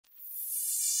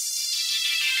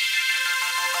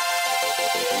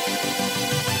Hi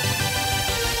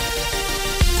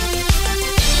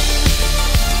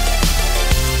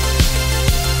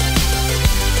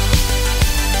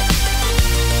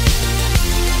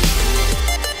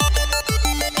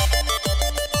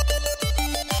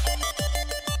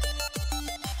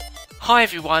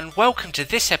everyone, welcome to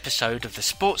this episode of the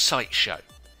Sports Psych Show.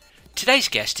 Today's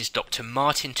guest is Dr.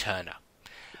 Martin Turner.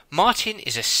 Martin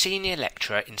is a senior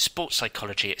lecturer in sports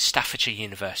psychology at Staffordshire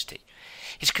University.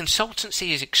 His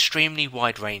consultancy is extremely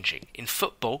wide-ranging. In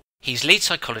football, he's lead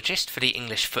psychologist for the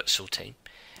English futsal team,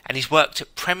 and he's worked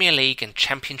at Premier League and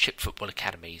Championship football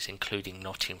academies, including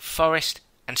Nottingham Forest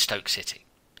and Stoke City.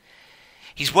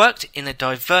 He's worked in a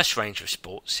diverse range of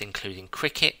sports, including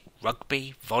cricket,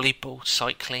 rugby, volleyball,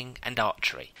 cycling and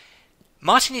archery.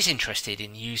 Martin is interested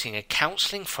in using a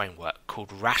counselling framework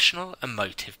called Rational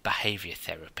Emotive Behaviour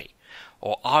Therapy,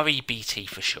 or REBT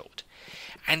for short,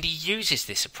 and he uses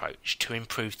this approach to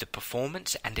improve the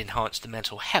performance and enhance the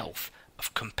mental health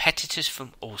of competitors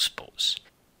from all sports.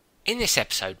 In this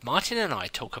episode, Martin and I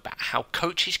talk about how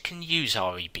coaches can use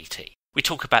REBT. We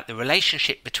talk about the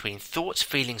relationship between thoughts,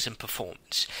 feelings and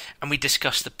performance, and we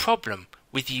discuss the problem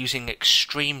with using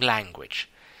extreme language.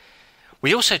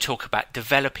 We also talk about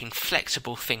developing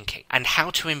flexible thinking and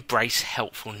how to embrace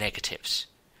helpful negatives.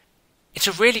 It's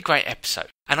a really great episode,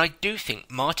 and I do think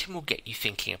Martin will get you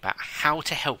thinking about how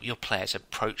to help your players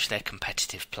approach their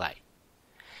competitive play.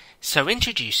 So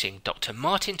introducing Dr.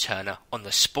 Martin Turner on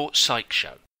the Sports Psych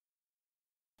Show.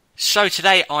 So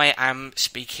today I am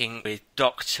speaking with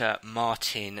Dr.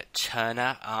 Martin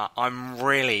Turner. I'm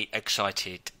really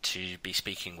excited to be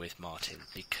speaking with Martin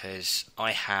because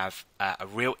I have a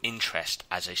real interest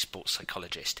as a sports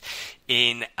psychologist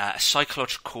in a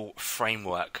psychological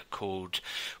framework called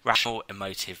Rational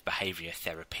Emotive Behaviour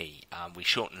Therapy. We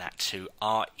shorten that to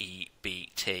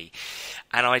REBT,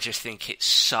 and I just think it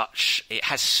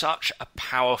has such a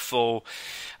powerful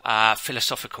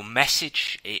philosophical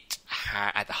message.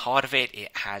 At the heart of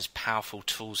it has powerful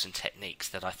tools and techniques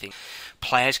that I think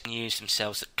players can use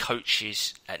themselves, that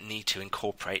coaches need to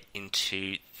incorporate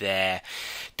into their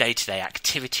day-to-day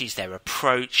activities, their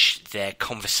approach, their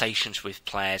conversations with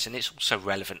players, and it's also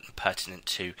relevant and pertinent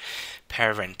to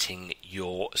parenting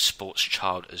your sports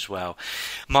child as well.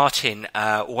 Martin,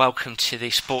 welcome to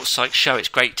the Sports Psych Show. It's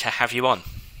great to have you on.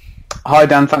 Hi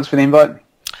Dan, thanks for the invite.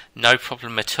 No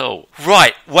problem at all.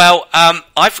 Right. Well,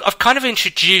 I've kind of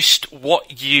introduced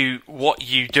what you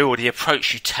do, or the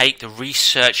approach you take, the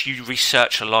research. You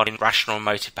research a lot in rational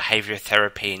emotive behaviour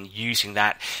therapy and using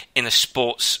that in a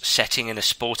sports setting, in a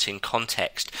sporting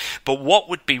context. But what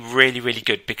would be really, really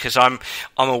good, because I'm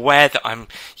aware that I'm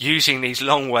using these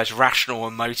long words, rational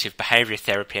emotive behaviour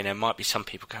therapy, and there might be some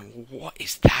people going, well, what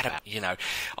is that about? You know,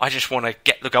 I just want to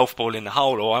get the golf ball in the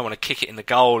hole, or I want to kick it in the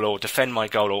goal, or defend my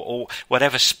goal, or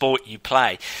whatever sport you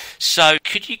play. So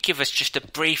could you give us just a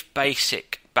brief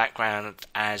basic background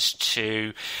as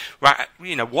to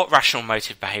what rational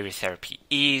emotive behaviour therapy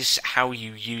is, how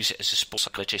you use it as a sports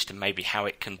psychologist, and maybe how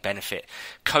it can benefit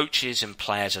coaches and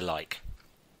players alike?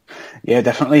 Yeah,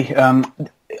 definitely.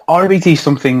 REBT is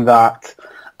something that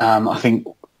I think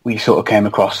we sort of came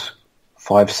across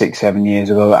 5, 6, 7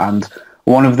 years ago, and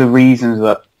one of the reasons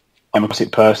that I came across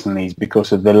it personally is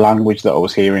because of the language that I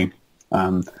was hearing,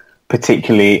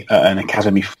 particularly at an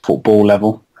academy football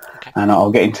level. Okay. And I'll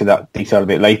get into that detail a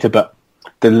bit later, but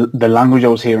the language I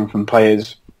was hearing from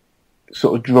players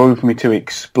sort of drove me to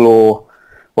explore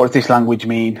what does this language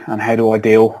mean and how do I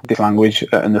deal with this language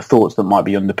and the thoughts that might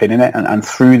be underpinning it. And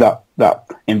through that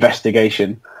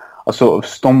investigation, I sort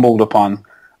of stumbled upon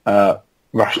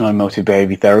rational emotive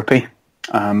behaviour therapy.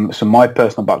 So my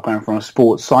personal background, from a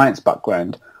sports science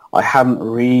background, I hadn't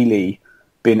really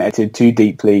been edited too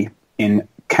deeply in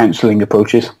counselling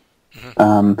approaches.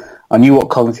 Mm-hmm. I knew what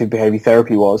cognitive behaviour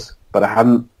therapy was, but I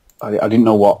didn't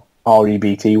know what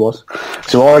REBT was.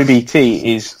 So REBT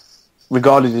is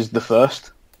regarded as the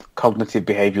first cognitive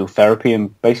behavioural therapy,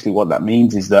 and basically what that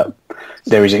means is that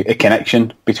there is a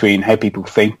connection between how people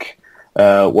think,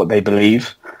 what they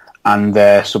believe, and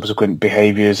their subsequent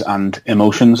behaviours and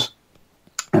emotions.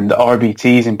 And the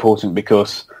REBT is important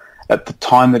because at the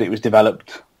time that it was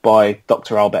developed by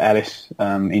Dr. Albert Ellis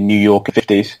in New York in the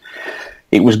 50s,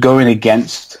 it was going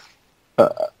against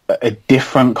a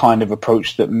different kind of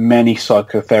approach that many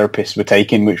psychotherapists were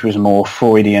taking, which was a more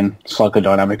Freudian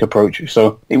psychodynamic approach.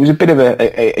 So it was a bit of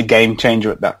a game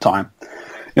changer at that time.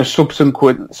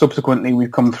 Subsequently,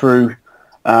 we've come through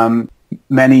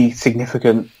many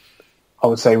significant, I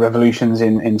would say, revolutions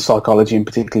in psychology, and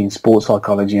particularly in sports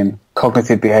psychology, and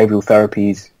cognitive behavioural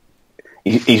therapy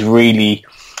is really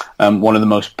one of the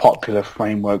most popular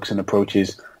frameworks and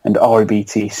approaches and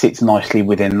REBT sits nicely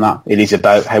within that. It is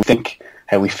about how we think,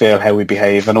 how we feel, how we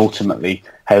behave, and ultimately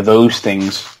how those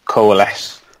things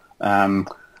coalesce and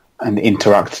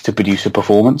interact to produce a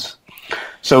performance.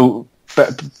 So,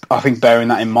 but I think bearing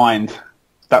that in mind,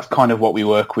 that's kind of what we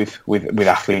work with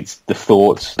athletes, the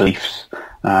thoughts, beliefs,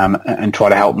 and try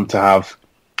to help them to have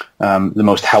the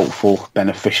most helpful,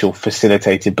 beneficial,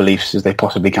 facilitated beliefs as they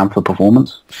possibly can for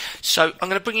performance. So I'm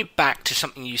going to bring you back to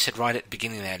something you said right at the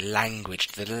beginning there, language.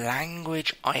 The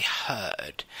language I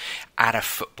heard at a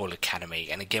football academy,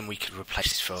 and again we could replace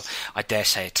this for, I dare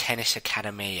say, a tennis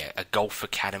academy, a golf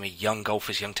academy, young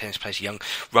golfers, young tennis players, young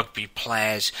rugby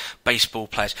players, baseball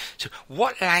players. So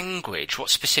what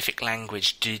specific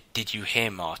language did you hear,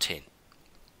 Martin?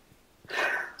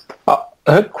 I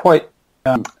heard quite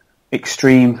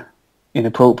extreme,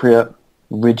 inappropriate,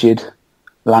 rigid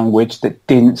language that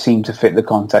didn't seem to fit the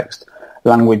context.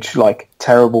 Language like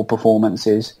terrible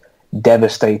performances,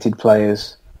 devastated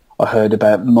players. I heard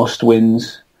about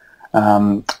must-wins.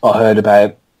 I heard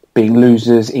about being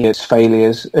losers, idiots,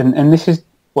 failures. And this is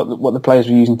what the players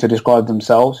were using to describe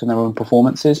themselves and their own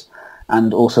performances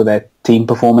and also their team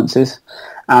performances.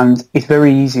 And it's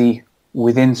very easy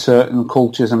within certain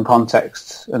cultures and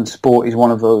contexts, and sport is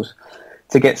one of those,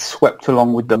 to get swept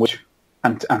along with them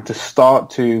and to start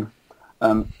to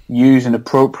use and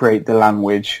appropriate the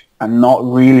language and not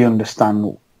really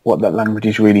understand what that language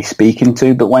is really speaking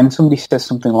to. But when somebody says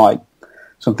something like,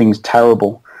 something's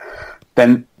terrible,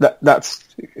 then that's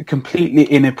a completely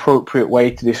inappropriate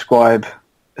way to describe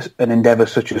an endeavour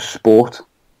such as sport.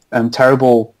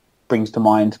 Terrible brings to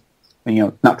mind,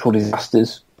 natural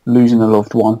disasters, losing a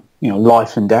loved one,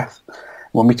 life and death.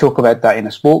 When we talk about that in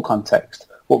a sport context,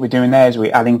 what we're doing there is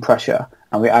we're adding pressure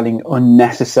and we're adding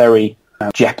unnecessary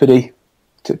jeopardy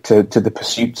to the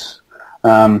pursuits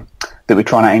that we're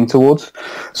trying to aim towards.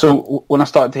 So when I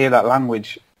started to hear that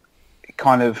language, it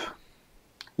kind of,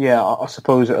 I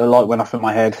suppose a light went off in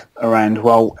my head around,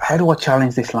 well, how do I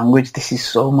challenge this language? This is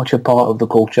so much a part of the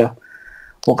culture.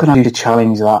 What can I do to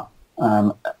challenge that?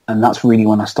 And that's really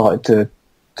when I started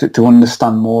to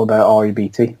understand more about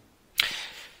REBT.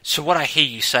 So what I hear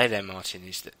you say there, Martin,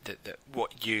 is that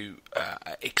what you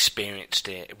experienced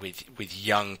with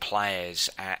young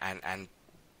players and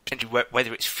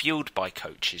whether it's fueled by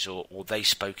coaches or they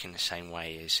spoke in the same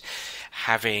way, is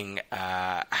having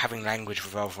language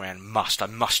revolve around I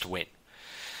must win.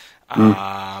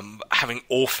 Having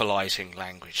awfulizing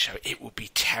language, so it will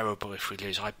be terrible if we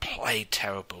lose. I played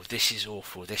terrible. This is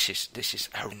awful. This is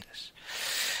horrendous.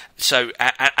 So,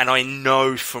 and I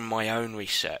know from my own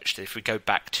research that if we go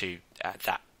back to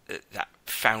that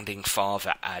founding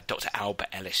father, Dr. Albert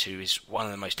Ellis, who is one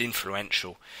of the most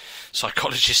influential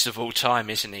psychologists of all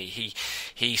time, isn't he?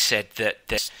 He said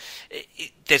that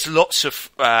there's lots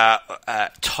of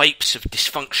types of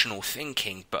dysfunctional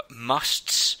thinking, but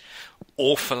musts,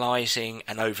 awfulizing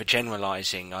and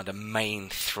overgeneralizing are the main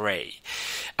three.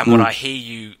 And what I hear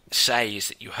you say is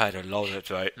that you heard a lot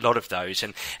of those,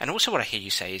 and also what I hear you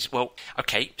say is, well,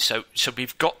 okay, so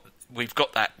we've got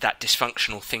that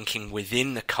dysfunctional thinking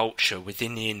within the culture,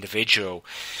 within the individual,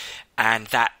 and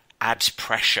that adds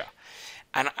pressure.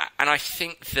 And I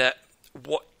think that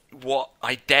what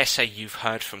I dare say you've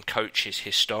heard from coaches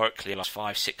historically the last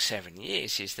 5, 6, 7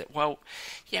 years is that, well,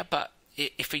 yeah, but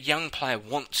if a young player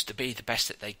wants to be the best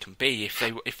that they can be,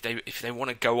 if they want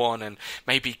to go on and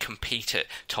maybe compete at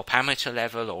top amateur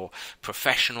level or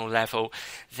professional level,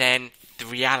 then the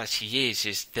reality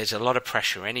is there's a lot of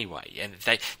pressure anyway, and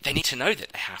they need to know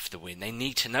that they have to win. They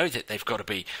need to know that they've got to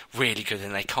be really good,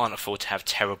 and they can't afford to have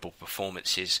terrible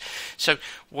performances. So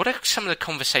what are some of the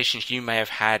conversations you may have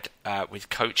had with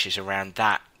coaches around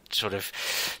that, sort of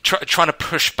trying to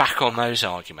push back on those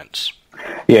arguments?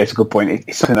 Yeah, it's a good point.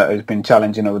 It's something that has been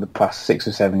challenging over the past 6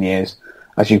 or 7 years,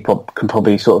 as you can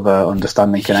probably sort of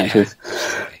understand and connect with.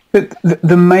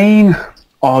 The main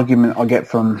argument I get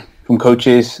from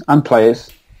coaches and players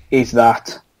is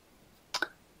that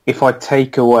if I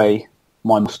take away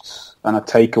my musts and I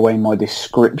take away my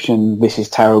description, this is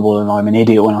terrible and I'm an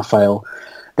idiot when I fail,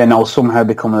 then I'll somehow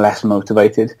become less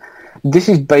motivated. This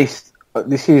is based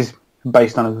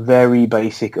on a very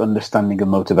basic understanding of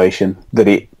motivation, that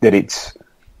it's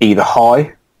either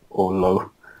high or low.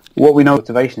 What we know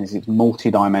motivation is, it's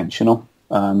multidimensional.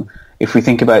 If we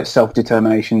think about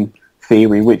self-determination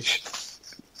theory, which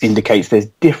indicates there's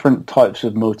different types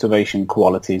of motivation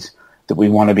qualities that we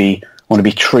want to be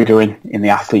triggering in the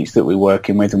athletes that we're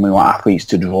working with, and we want athletes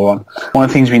to draw on. One of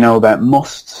the things we know about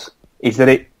musts is that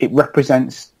it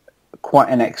represents quite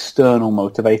an external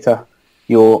motivator.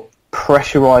 You're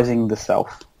pressurizing the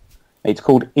self. It's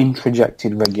called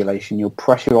introjected regulation. You're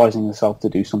pressurizing yourself to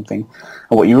do something.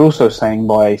 And what you're also saying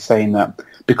by saying that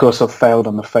because I've failed,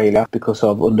 I'm a failure, because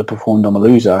I've underperformed, I'm a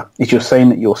loser, is you're saying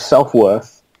that your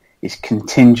self-worth is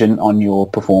contingent on your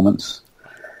performance.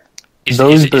 Is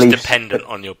dependent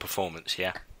on your performance,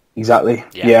 yeah. Exactly,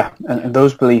 yeah. And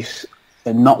those beliefs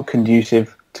are not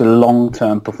conducive to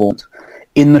long-term performance.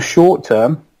 In the short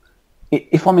term,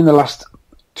 if I'm in the last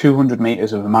 200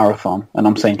 meters of a marathon and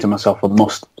I'm saying to myself, I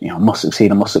must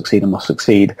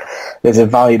succeed, there's a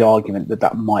valid argument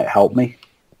that might help me,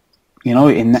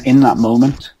 in that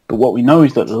moment. But what we know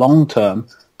is that long term,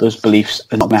 those beliefs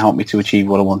are not going to help me to achieve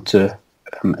what I want to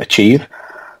achieve,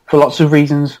 for lots of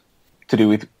reasons, to do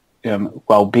with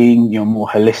well-being, more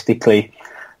holistically.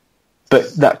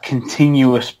 But that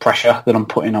continuous pressure that I'm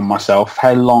putting on myself,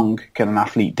 how long can an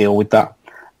athlete deal with that?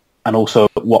 And also,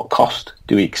 at what cost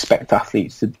do we expect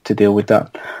athletes to deal with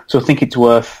that? So I think it's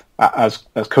worth, as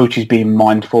coaches, being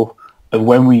mindful of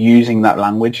when we're using that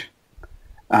language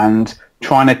and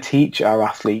trying to teach our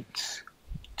athletes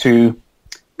to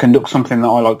conduct something that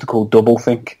I like to call double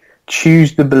think.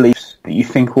 Choose the beliefs that you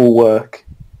think will work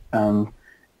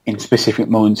in specific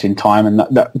moments in time. And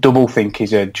that double think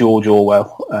is a George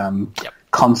Orwell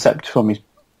concept from his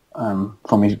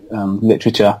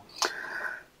literature.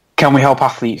 Can we help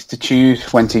athletes to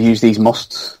choose when to use these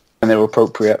musts when they're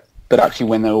appropriate, but actually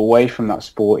when they're away from that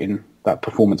sport in that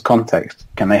performance context,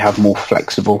 can they have more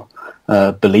flexible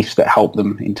beliefs that help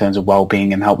them in terms of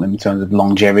well-being and help them in terms of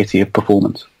longevity of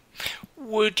performance?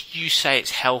 Would you say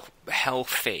it's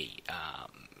healthy,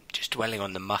 just dwelling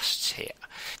on the musts here?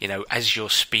 As you're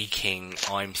speaking,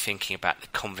 I'm thinking about the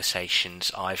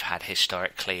conversations I've had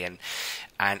historically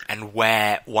and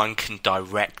where one can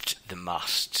direct the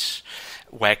musts,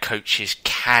 where coaches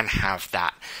can have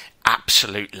that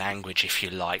absolute language, if you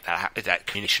like, that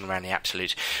communication around the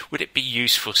absolutes. Would it be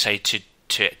useful, say,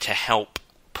 to help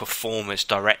performers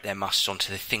direct their musts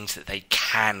onto the things that they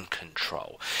can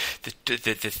control, the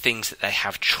things that they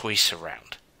have choice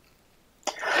around?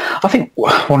 I think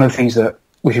one of the things that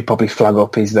we should probably flag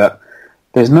up is that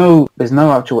there's no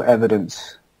actual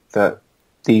evidence that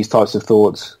these types of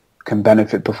thoughts can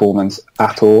benefit performance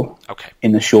at all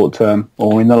in the short term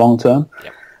or in the long term.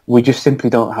 Yep. We just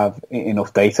simply don't have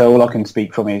enough data. All I can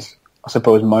speak from is, I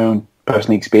suppose, my own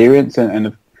personal experience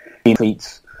and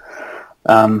athletes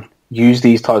use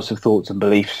these types of thoughts and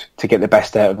beliefs to get the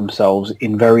best out of themselves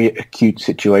in very acute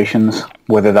situations,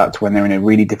 whether that's when they're in a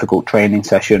really difficult training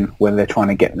session, whether they're trying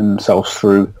to get themselves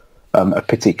through a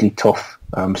particularly tough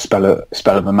spell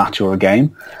of a match or a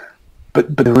game.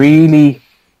 But the really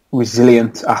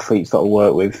resilient athletes that I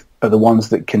work with are the ones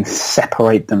that can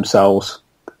separate themselves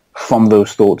from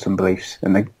those thoughts and beliefs,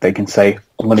 and they can say,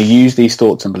 I'm going to use these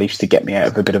thoughts and beliefs to get me out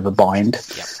of a bit of a bind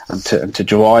and to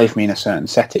drive me in a certain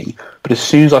setting. But as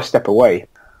soon as I step away,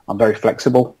 I'm very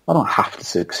flexible. I don't have to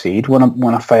succeed.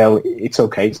 When I fail, it's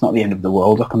okay. It's not the end of the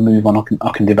world. I can move on.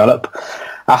 I can develop.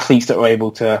 Athletes that are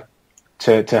able to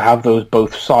have those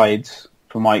both sides,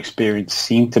 from my experience,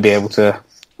 seem to be able to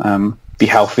be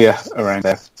healthier around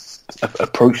their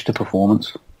approach to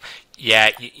performance.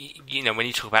 Yeah, when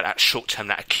you talk about that short-term,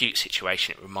 that acute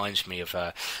situation, it reminds me of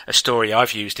a story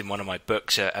I've used in one of my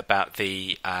books about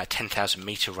the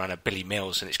 10,000-metre runner Billy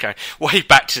Mills, and it's going way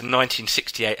back to the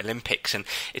 1968 Olympics, and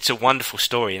it's a wonderful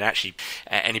story, and actually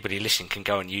anybody listening can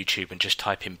go on YouTube and just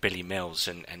type in Billy Mills,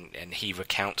 and he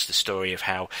recounts the story of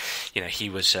how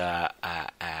he was a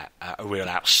real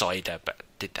outsider, but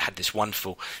had this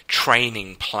wonderful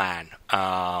training plan,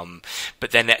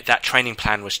 but then that training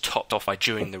plan was topped off by,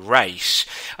 during the race,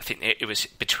 I think it was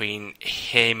between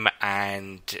him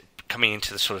and, coming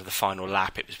into the sort of the final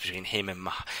lap, it was between him and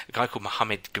a guy called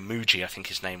Mohamed Gamouji, I think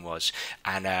his name was,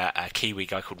 and a Kiwi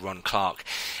guy called Ron Clark.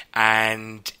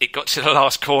 And it got to the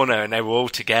last corner and they were all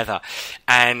together.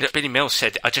 And Billy Mills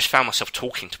said, I just found myself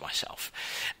talking to myself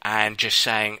and just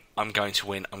saying, I'm going to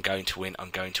win, I'm going to win,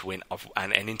 I'm going to win.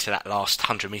 And into that last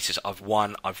 100 metres, I've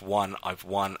won. And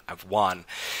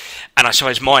I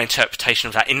suppose my interpretation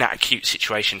of that, in that acute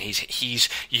situation, he's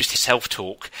used his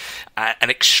self-talk, an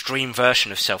extreme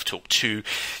version of self-talk, to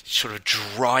sort of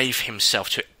drive himself,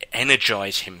 to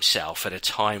energize himself at a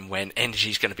time when energy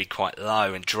is going to be quite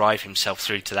low, and drive himself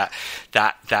through to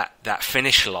that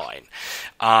finish line.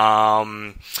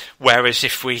 Whereas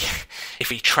if we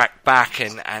track back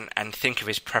and think of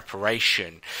his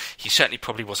preparation, he certainly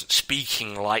probably wasn't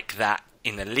speaking like that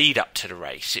in the lead up to the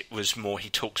race, it was more, he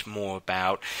talks more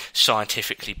about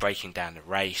scientifically breaking down the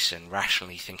race and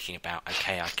rationally thinking about,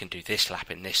 okay, I can do this lap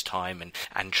in this time,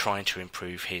 and trying to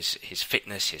improve his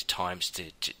fitness, his times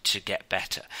to get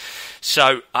better.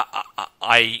 So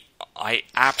I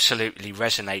absolutely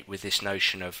resonate with this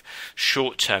notion of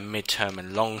short-term, mid-term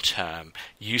and long-term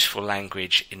useful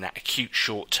language in that acute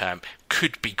short-term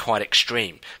could be quite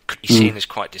extreme, could be seen as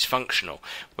quite dysfunctional,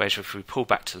 whereas if we pull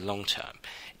back to the long-term,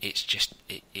 it's just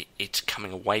it's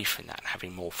coming away from that and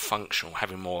having more functional,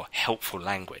 having more helpful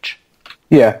language.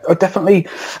 Yeah, definitely.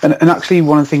 And actually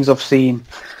one of the things I've seen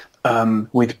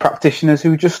with practitioners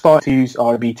who just start to use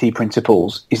REBT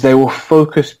principles is they will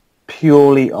focus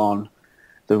purely on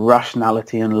the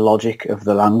rationality and logic of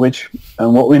the language.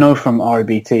 And what we know from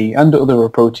REBT and other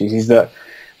approaches is that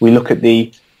we look at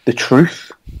the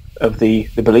truth of the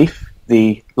belief,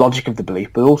 the logic of the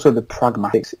belief, but also the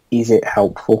pragmatics. Is it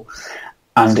helpful?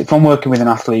 And if I'm working with an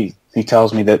athlete who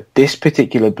tells me that this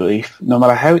particular belief, no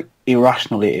matter how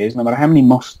irrational it is, no matter how many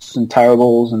musts and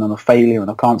terribles and I'm a failure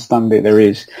and I can't stand it there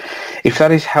is, if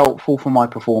that is helpful for my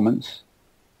performance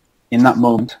in that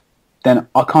moment, then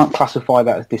I can't classify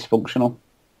that as dysfunctional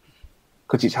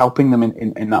because it's helping them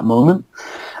in that moment.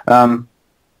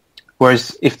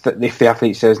 Whereas if the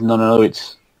athlete says, no,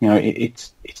 it's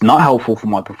not helpful for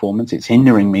my performance, it's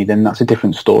hindering me, then that's a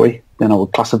different story. Then I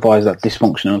would classify as that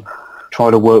dysfunctional, try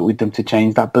to work with them to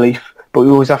change that belief. But we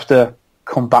always have to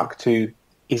come back to,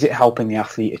 is it helping the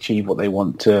athlete achieve what they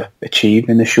want to achieve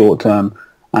in the short term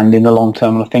and in the long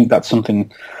term? And I think that's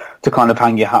something to kind of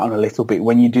hang your hat on a little bit.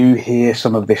 When you do hear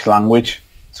some of this language,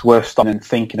 it's worth stopping and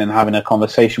thinking and having a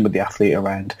conversation with the athlete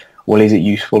around, well, is it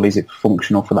useful? Is it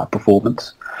functional for that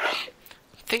performance?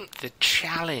 I think the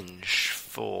challenge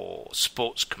for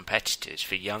sports competitors,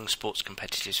 for young sports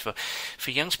competitors,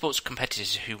 for young sports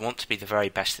competitors who want to be the very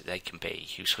best that they can be,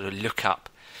 who sort of look up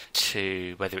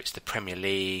to whether it's the Premier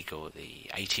League or the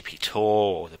ATP Tour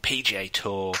or the PGA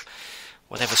Tour,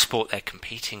 whatever sport they're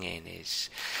competing in, is,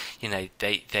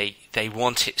 they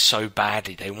want it so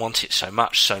badly, they want it so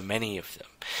much, so many of them,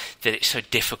 that it's so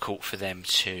difficult for them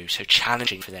so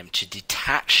challenging for them to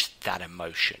detach that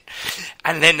emotion.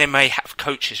 And then they may have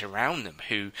coaches around them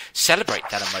who celebrate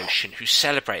that emotion, who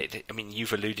celebrate it. I mean,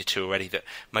 you've alluded to already that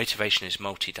motivation is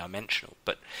multidimensional,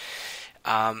 but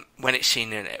when it's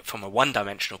seen from a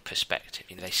one-dimensional perspective,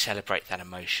 they celebrate that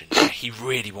emotion. He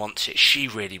really wants it. She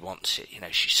really wants it.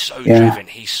 She's so driven.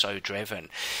 He's so driven,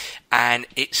 and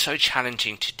it's so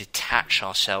challenging to detach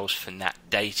ourselves from that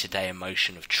day-to-day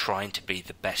emotion of trying to be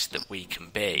the best that we can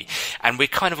be. And we're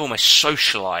kind of almost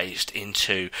socialized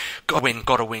into gotta win,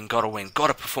 gotta win, gotta win,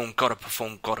 gotta perform, gotta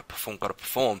perform, gotta perform, gotta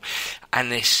perform,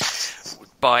 and this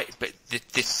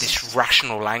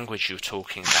rational language you're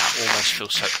talking about almost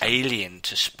feels so alien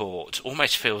to sport,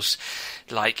 almost feels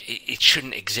like it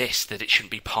shouldn't exist, that it shouldn't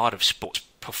be part of sports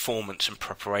performance and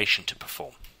preparation to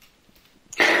perform.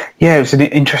 Yeah, it's an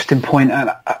interesting point.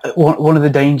 And one of the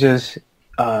dangers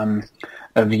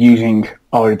of using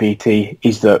REBT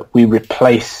is that we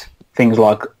replace things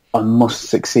like I must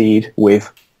succeed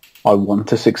with I want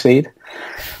to succeed.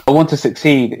 I want to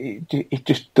succeed, it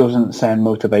just doesn't sound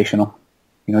motivational.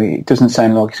 It doesn't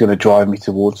sound like it's going to drive me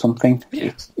towards something.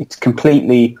 Yeah. It's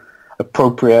completely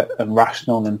appropriate and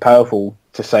rational and powerful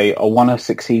to say, I want to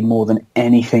succeed more than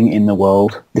anything in the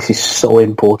world. This is so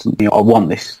important. I want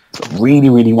this. I really,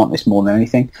 really want this more than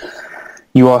anything.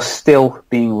 You are still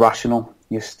being rational.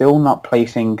 You're still not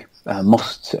placing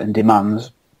musts and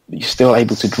demands. You're still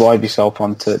able to drive yourself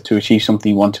on to achieve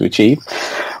something you want to achieve.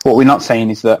 What we're not saying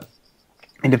is that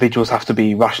individuals have to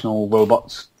be rational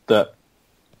robots that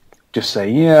just say,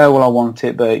 yeah, well, I want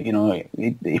it, but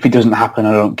if it doesn't happen,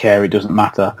 I don't care. It doesn't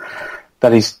matter.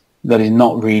 That is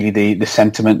not really the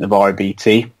sentiment of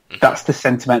REBT. That's the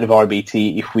sentiment of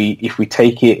REBT if we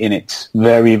take it in its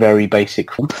very, very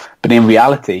basic form. But in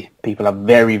reality, people have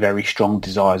very, very strong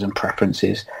desires and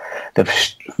preferences. They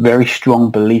have very strong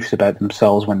beliefs about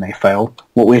themselves when they fail.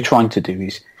 What we're trying to do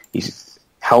is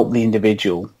help the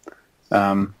individual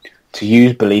to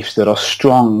use beliefs that are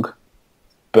strong,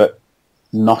 but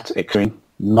not extreme,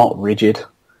 not rigid,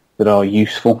 that are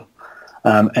useful.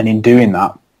 And in doing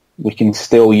that, we can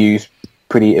still use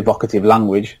pretty evocative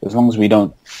language as long as we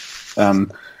don't, as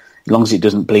long as it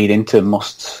doesn't bleed into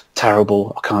musts,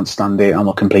 terrible, I can't stand it, I'm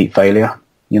a complete failure.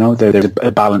 There's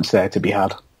a balance there to be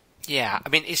had. Yeah, I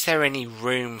mean, is there any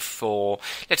room for,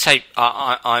 let's say,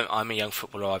 I'm a young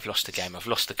footballer, I've lost a game, I've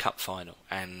lost the cup final,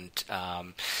 and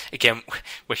again,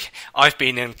 I've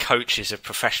been in coaches of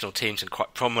professional teams and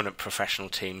quite prominent professional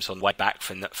teams on the way back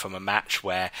from a match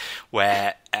where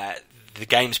the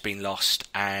game's been lost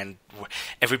and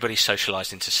everybody's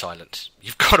socialised into silence.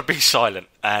 You've got to be silent,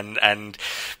 and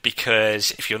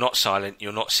because if you're not silent,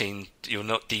 you're not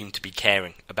deemed to be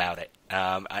caring about it.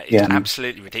 It's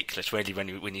absolutely ridiculous, really,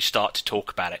 when you start to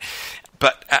talk about it.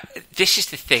 But this is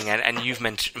the thing, and you've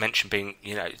mentioned being,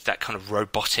 that kind of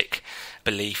robotic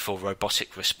belief or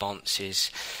robotic response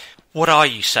is. What are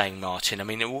you saying, Martin? I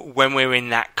mean, when we're in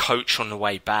that coach on the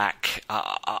way back,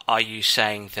 are you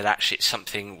saying that actually it's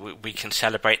something we can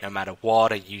celebrate no matter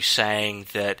what? Are you saying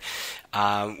that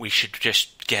we should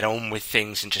just get on with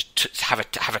things and just have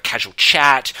a casual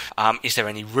chat? Is there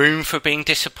any room for being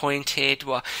disappointed?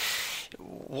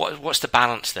 What's the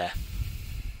balance there?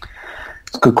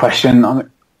 It's a good question. I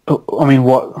mean,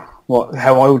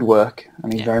 how I would work,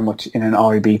 very much in an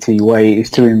REBT way, is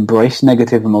to embrace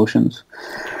negative emotions.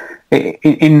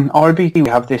 In REBT, we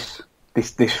have this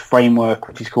framework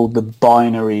which is called the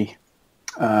binary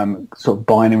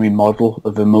binary model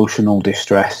of emotional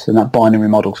distress, and that binary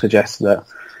model suggests that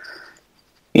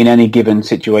in any given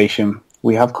situation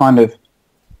we have kind of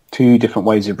two different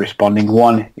ways of responding.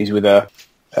 One is with a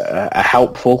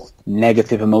helpful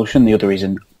negative emotion, the other is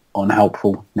an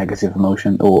unhelpful negative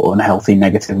emotion or unhealthy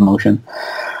negative emotion.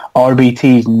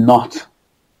 REBT is not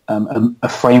a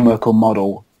framework or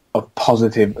model of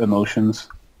positive emotions.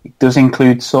 It does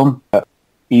include some, but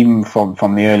even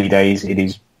from the early days, it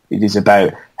is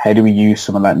about how do we use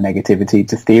some of that negativity.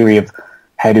 It's a theory of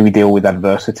how do we deal with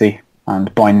adversity,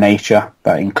 and by nature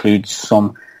that includes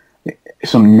some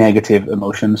negative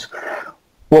emotions.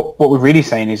 What we're really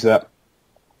saying is that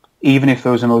even if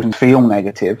those emotions feel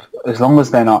negative, as long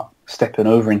as they're not stepping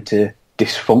over into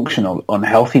dysfunctional,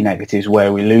 unhealthy negatives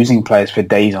where we're losing players for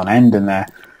days on end and they're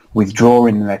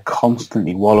withdrawing and they're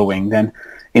constantly wallowing, then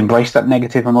embrace that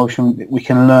negative emotion. We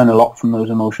can learn a lot from those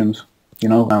emotions.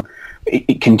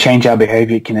 It can change our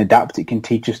behaviour, it can adapt, it can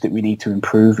teach us that we need to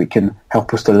improve, it can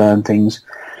help us to learn things.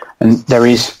 And there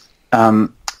is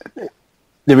some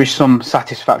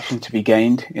satisfaction to be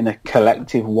gained in a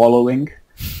collective wallowing,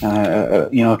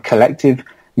 a collective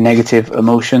negative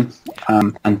emotion,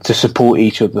 and to support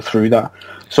each other through that.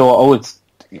 So I would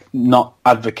not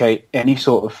advocate any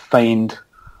sort of feigned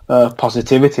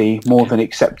positivity more than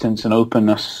acceptance and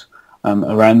openness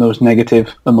around those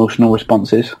negative emotional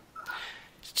responses.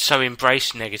 So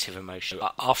embrace negative emotion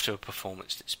after a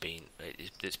performance that's been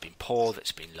poor,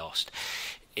 that's been lost.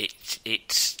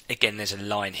 It's again, there's a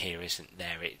line here, isn't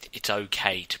there? It's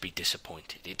okay to be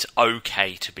disappointed. It's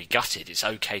okay to be gutted. It's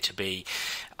okay to be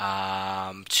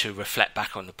to reflect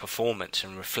back on the performance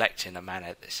and reflect in a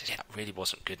manner that says, that really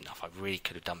wasn't good enough. I really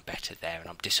could have done better there, and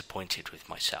I'm disappointed with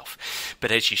myself.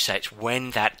 But as you say, it's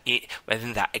when that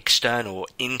external or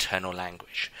internal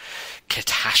language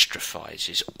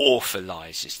catastrophizes,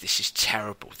 awfulizes, this is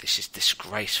terrible, this is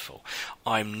disgraceful,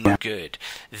 I'm no good,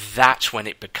 that's when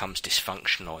it becomes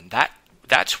dysfunctional, and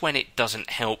that's when it doesn't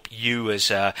help you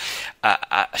as a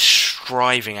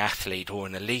striving athlete or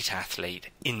an elite athlete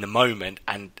in the moment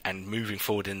and moving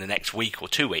forward in the next week or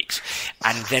 2 weeks,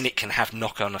 and then it can have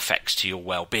knock-on effects to your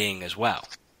well-being as well.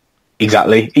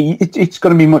 Exactly. It's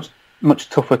going to be much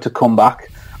tougher to come back.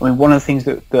 I mean, one of the things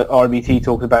that RBT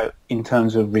talks about in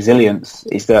terms of resilience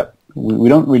is that we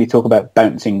don't really talk about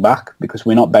bouncing back, because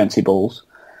we're not bouncy balls,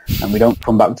 and we don't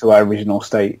come back to our original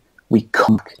state. We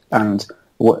come back, and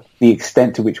what the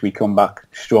extent to which we come back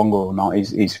stronger or not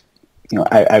is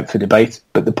out for debate.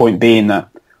 But the point being that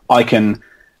I can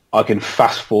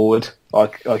fast forward, I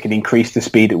can increase the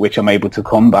speed at which I'm able to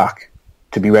come back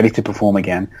to be ready to perform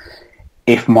again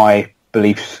if my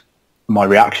beliefs, my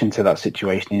reaction to that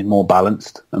situation is more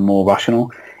balanced and more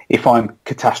rational. If I'm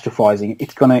catastrophizing,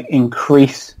 it's going to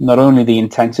increase not only the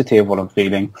intensity of what I'm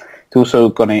feeling, it's also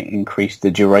going to increase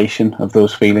the duration of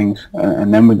those feelings,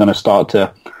 and then we're going to start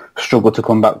to struggle to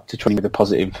come back to training with a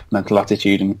positive mental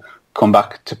attitude and come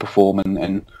back to perform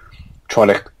and try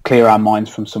to clear our minds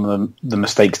from some of the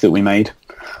mistakes that we made.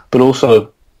 But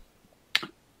also,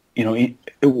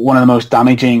 one of the most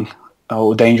damaging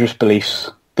or dangerous beliefs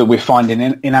that we're finding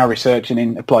in our research and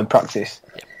in applied practice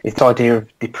is the idea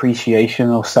of depreciation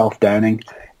or self-downing.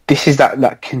 This is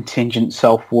that contingent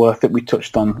self-worth that we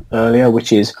touched on earlier,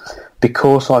 which is,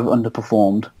 because I've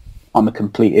underperformed, I'm a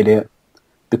complete idiot.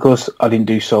 Because I didn't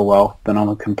do so well, then I'm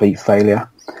a complete failure.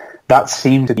 That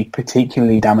seems to be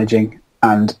particularly damaging,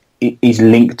 and it is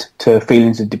linked to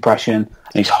feelings of depression,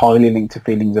 and it's highly linked to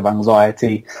feelings of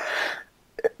anxiety.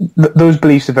 Those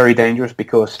beliefs are very dangerous,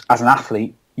 because as an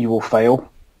athlete, you will fail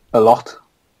a lot.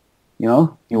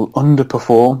 You'll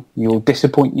underperform, you'll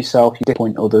disappoint yourself, you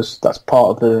disappoint others. That's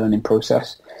part of the learning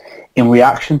process. in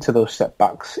reaction to those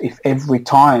setbacks, if every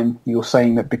time you're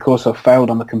saying that because I've failed,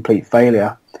 I'm a complete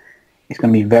failure, it's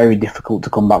going to be very difficult to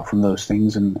come back from those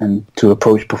things and to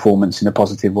approach performance in a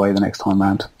positive way the next time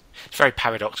round. It's very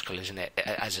paradoxical, isn't it?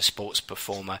 As a sports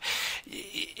performer,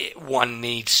 one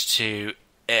needs to.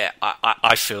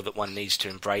 I feel that one needs to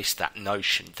embrace that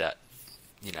notion that,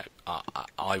 you know,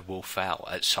 I will fail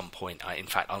at some point. In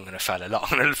fact, I'm going to fail a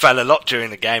lot. I'm going to fail a lot during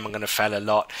the game. I'm going to fail a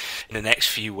lot in the next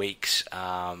few weeks.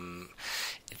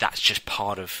 That's just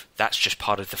part of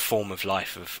the form of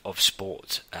life of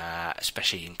sport,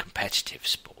 especially in competitive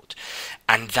sport.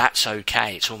 And that's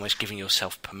okay. It's almost giving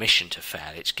yourself permission to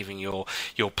fail. It's giving your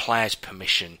players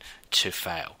permission to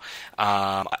fail.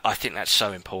 I think that's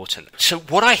so important. So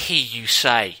what I hear you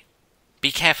say,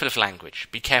 be careful of language,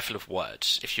 be careful of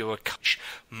words. If you're a coach,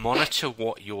 monitor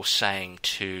what you're saying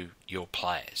to your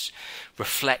players.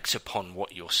 Reflect upon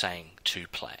what you're saying to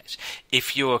players.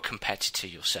 If you're a competitor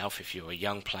yourself, if you're a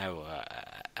young player or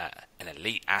an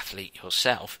elite athlete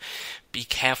yourself, be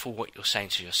careful what you're saying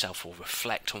to yourself, or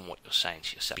reflect on what you're saying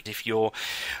to yourself. If you're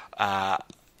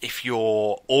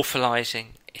awfulizing,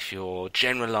 if you're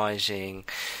generalizing,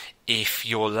 if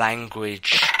your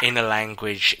language, inner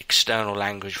language, external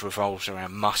language revolves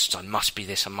around I must be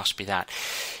this, I must be that,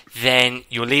 then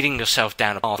you're leading yourself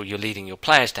down a path, or you're leading your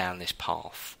players down this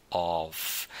path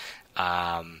of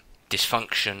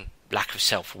dysfunction, lack of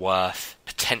self-worth,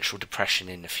 potential depression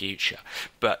in the future.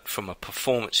 But from a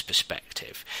performance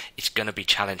perspective, it's going to be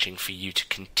challenging for you to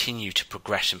continue to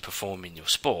progress and perform in your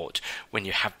sport when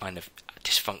you have kind of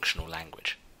dysfunctional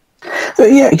language. So,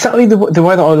 yeah, exactly. The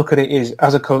way that I look at it is,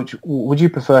 as a coach, would you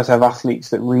prefer to have athletes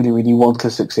that really, really want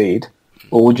to succeed,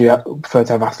 or would you prefer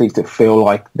to have athletes that feel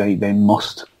like they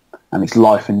must, and it's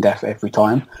life and death every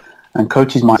time? And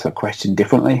coaches might answer that question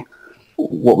differently.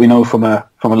 What we know from a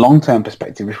long-term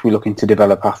perspective, if we're looking to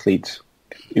develop athletes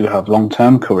who have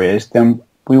long-term careers, then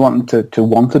we want them to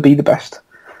want to be the best,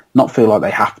 not feel like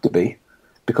they have to be,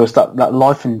 because that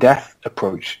life and death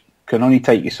approach can only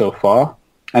take you so far.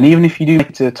 And even if you do make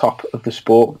it to the top of the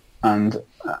sport and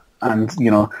you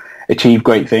know, achieve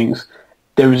great things,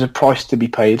 there is a price to be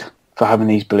paid for having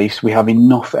these beliefs. We have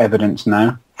enough evidence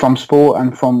now from sport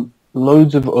and from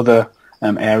loads of other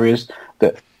areas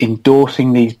that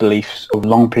endorsing these beliefs over a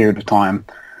long period of time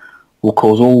will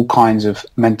cause all kinds of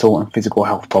mental and physical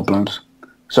health problems.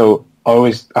 So I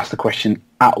always ask the question,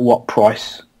 at what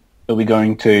price are we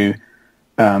going to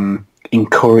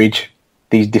encourage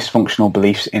these dysfunctional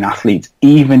beliefs in athletes,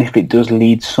 even if it does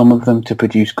lead some of them to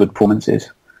produce good performances?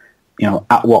 You know,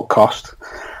 at what cost?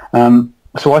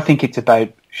 So I think it's about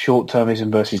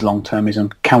short-termism versus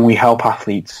long-termism. Can we help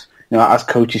athletes? You know, as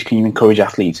coaches, can you encourage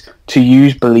athletes to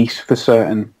use beliefs for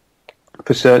certain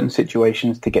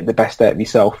situations to get the best out of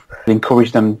yourself?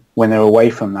 Encourage them when they're away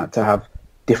from that to have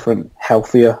different,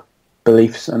 healthier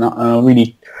beliefs. And I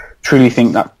really, truly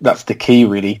think that that's the key,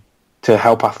 really, to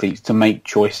help athletes to make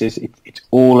choices. It's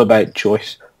all about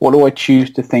choice. What do I choose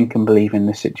to think and believe in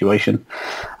this situation?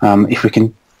 If we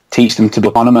can teach them to be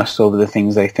autonomous over the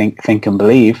things they think and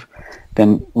believe,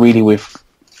 then really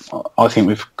I think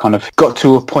we've kind of got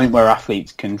to a point where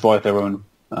athletes can drive their own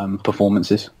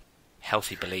performances.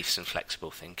 Healthy beliefs and flexible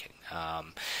thinking.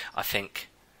 I think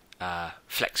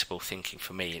flexible thinking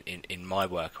for me in my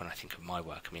work, when I think of my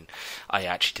work, I mean, I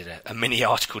actually did a mini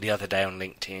article the other day on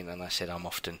LinkedIn, and I said I'm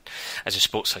often, as a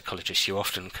sports psychologist, you're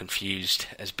often confused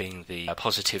as being the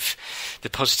positive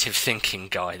thinking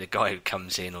guy, the guy who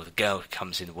comes in, or the girl who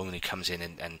comes in, the woman who comes in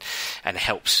and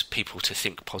helps people to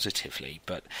think positively.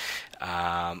 But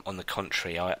on the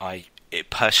contrary, it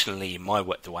personally, in my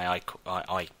work, the way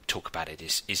I talk about it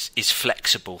is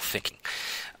flexible thinking.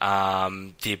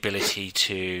 The ability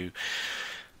to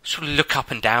sort of look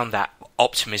up and down that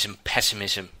optimism,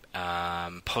 pessimism,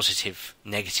 positive,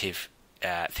 negative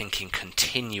thinking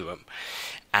continuum,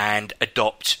 and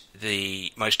adopt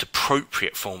the most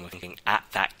appropriate form of thinking at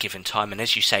that given time. And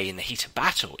as you say, in the heat of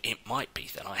battle, it might be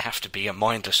that I have to be a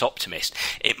mindless optimist.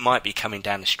 It might be coming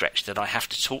down the stretch that I have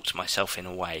to talk to myself in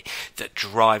a way that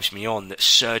drives me on, that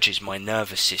surges my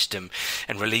nervous system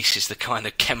and releases the kind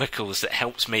of chemicals that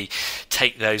helps me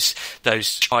take those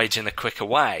strides in a quicker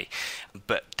way.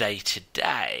 But day to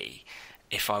day,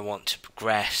 if I want to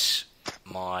progress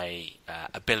my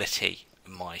ability,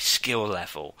 my skill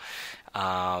level,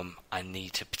 I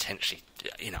need to potentially,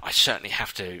 I certainly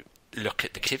have to look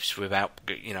at the tips without,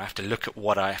 I have to look at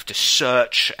what I have to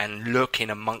search and look in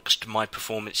amongst my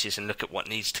performances and look at what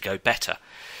needs to go better.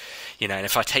 And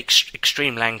if I take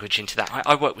extreme language into that,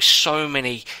 I work with so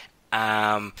many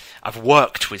I've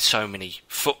worked with so many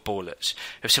footballers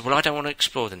who've said, well, I don't want to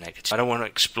explore the negative. I don't want to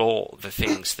explore the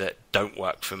things that don't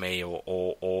work for me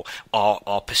or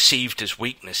are perceived as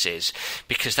weaknesses,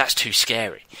 because that's too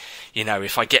scary. You know,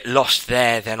 if I get lost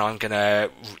there, then I'm going to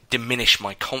diminish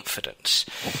my confidence.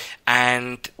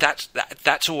 And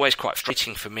that's always quite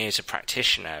frustrating for me as a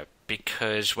practitioner,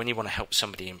 because when you want to help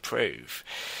somebody improve,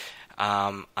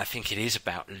 I think it is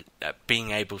about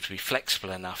being able to be flexible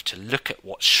enough to look at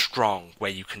what's strong, where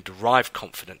you can derive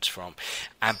confidence from,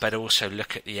 but also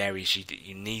look at the areas that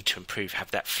you need to improve,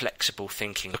 have that flexible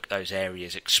thinking, look at those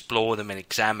areas, explore them and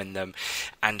examine them,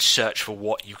 and search for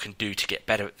what you can do to get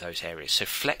better at those areas. So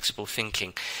flexible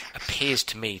thinking appears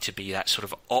to me to be that sort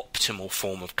of optimal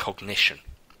form of cognition.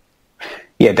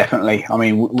 Yeah, definitely. I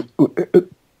mean,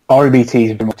 REBT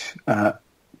is very much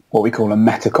what we call a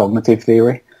metacognitive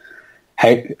theory.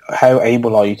 How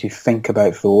able are you to think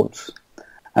about thoughts?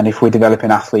 And if we're developing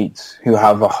athletes who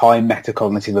have a high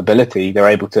metacognitive ability, they're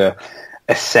able to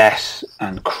assess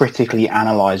and critically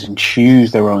analyze and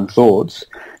choose their own thoughts,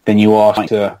 then you are trying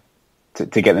to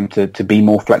get them to be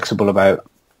more flexible about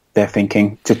their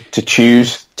thinking, to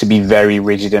choose to be very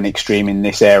rigid and extreme in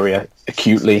this area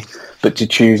acutely, but to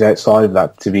choose outside of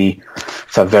that to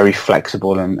have very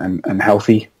flexible and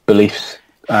healthy beliefs.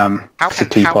 It's a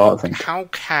key part, I think.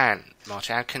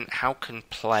 Martin, how can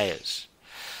players,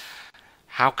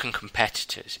 how can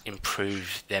competitors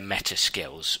improve their meta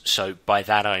skills? So by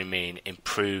that I mean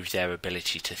improve their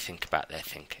ability to think about their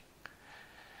thinking.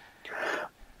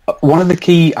 One of the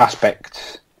key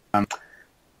aspects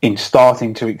in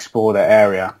starting to explore that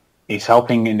area is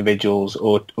helping individuals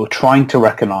or trying to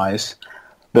recognise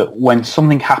that when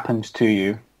something happens to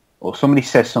you, or somebody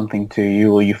says something to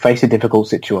you, or you face a difficult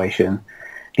situation,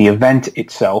 the event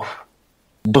itself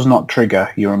does not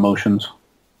trigger your emotions.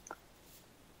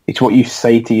 It's what you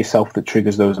say to yourself that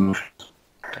triggers those emotions.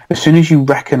 As soon as you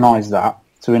recognise that,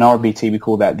 so in RBT we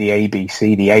call that the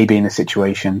ABC, the A being the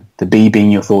situation, the B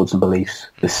being your thoughts and beliefs,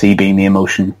 the C being the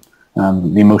emotion,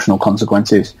 the emotional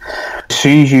consequences. As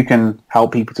soon as you can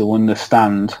help people to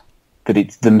understand that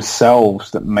it's themselves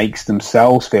that makes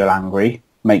themselves feel angry,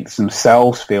 makes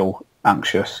themselves feel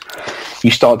anxious,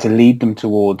 you start to lead them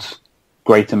towards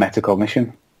greater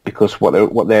metacognition. Because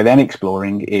what they're then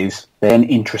exploring is they're then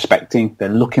introspecting, they're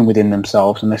looking within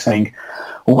themselves, and they're saying,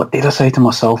 well, what did I say to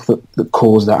myself that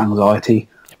caused that anxiety?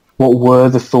 What were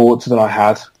the thoughts that I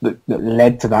had that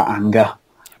led to that anger?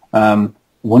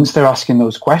 Once they're asking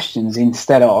those questions,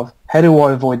 instead of, how do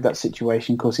I avoid that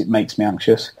situation because it makes me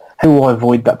anxious? How do I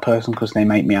avoid that person because they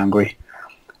make me angry?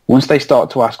 Once they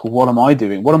start to ask, well, what am I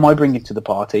doing? What am I bringing to the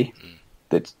party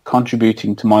that's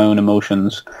contributing to my own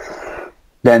emotions?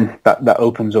 Then that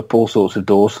opens up all sorts of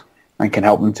doors and can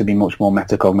help them to be much more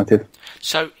metacognitive.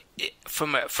 So,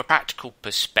 from a practical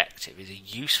perspective, is a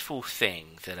useful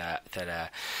thing that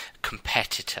a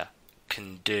competitor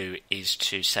can do is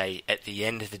to say at the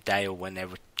end of the day, or when they're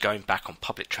going back on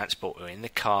public transport or in the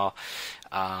car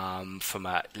from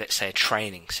let's say a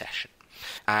training session,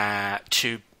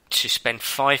 to spend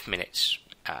 5 minutes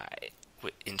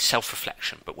in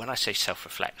self-reflection. But when I say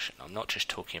self-reflection, I'm not just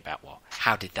talking about, well,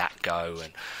 how did that go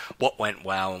and what went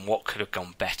well and what could have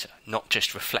gone better. Not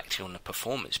just reflecting on the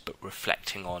performance, but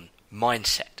reflecting on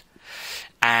mindset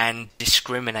and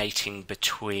discriminating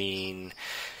between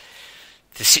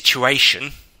the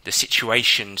situations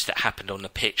that happened on the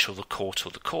pitch or the court or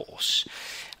the course,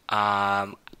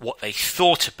 what they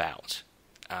thought about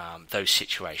those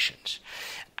situations,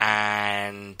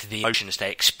 and the emotions they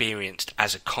experienced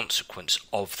as a consequence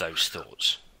of those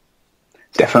thoughts.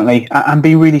 Definitely. And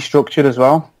be really structured as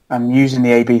well. And using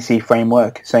the ABC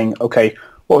framework, saying, okay,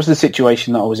 what was the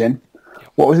situation that I was in?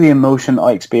 Yep. What was the emotion that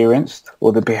I experienced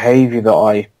or the behaviour that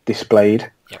I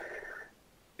displayed? Yep.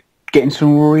 Getting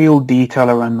some real detail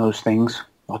around those things.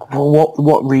 Like, well,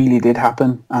 what really did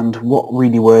happen and what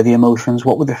really were the emotions?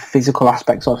 What were the physical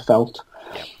aspects I felt?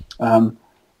 Yep.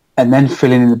 And then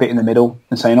filling in the bit in the middle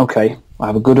and saying, okay, I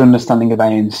have a good understanding of A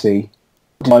and C.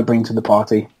 What did I bring to the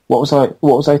party? What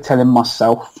was I telling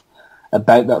myself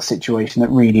about that situation that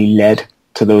really led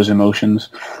to those emotions?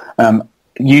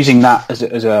 Using that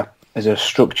as a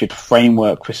structured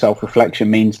framework for self-reflection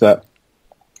means that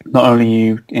not only are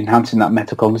you enhancing that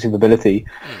metacognitive ability,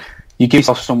 you give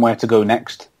yourself somewhere to go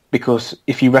next. Because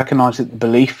if you recognise that the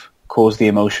belief caused the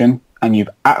emotion and you've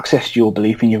accessed your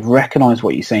belief and you've recognised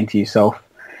what you're saying to yourself,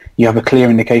 you have a clear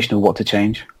indication of what to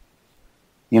change.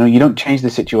 You know, you don't change the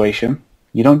situation.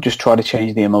 You don't just try to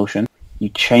change the emotion. You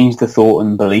change the thought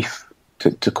and belief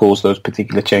to cause those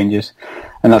particular changes.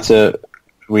 And that's a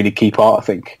really key part, I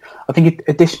think. I think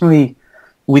additionally,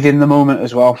 within the moment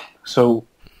as well. So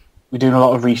we're doing a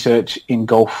lot of research in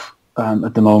golf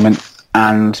at the moment,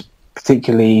 and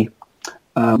particularly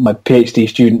my PhD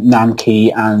student Nan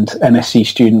Key and MSc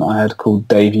student I had called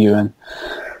Dave Ewan.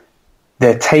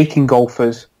 They're taking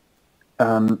golfers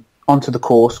onto the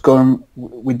course, going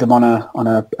with them on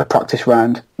a practice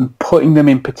round, and putting them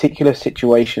in particular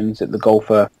situations that the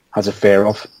golfer has a fear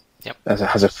of,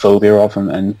 has a phobia of,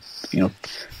 and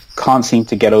can't seem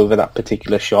to get over that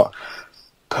particular shot.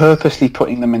 Purposely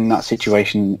putting them in that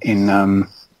situation in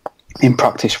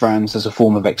practice rounds as a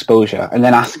form of exposure, and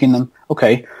then asking them,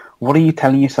 okay, what are you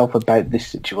telling yourself about this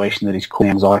situation that is causing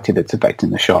anxiety that's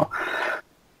affecting the shot?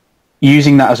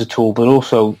 Using that as a tool, but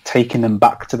also taking them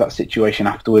back to that situation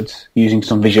afterwards, using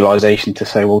some visualization to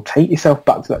say, well, take yourself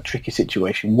back to that tricky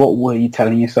situation. What were you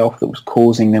telling yourself that was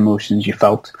causing the emotions you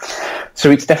felt? So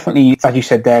it's definitely, as you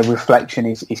said there, reflection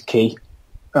is key.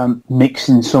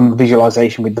 Mixing some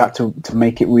visualization with that to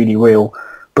make it really real,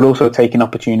 but also taking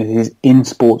opportunities in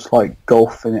sports like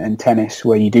golf and tennis,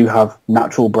 where you do have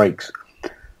natural breaks,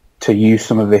 to use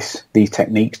some of these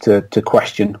techniques to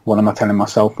question, what am I telling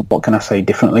myself? What can I say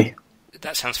differently?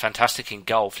 That sounds fantastic in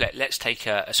golf. Let's take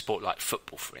a sport like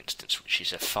football, for instance, which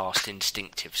is a fast,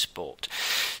 instinctive sport.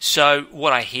 So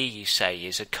what I hear you say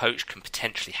is a coach can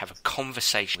potentially have a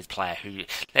conversation with a player who,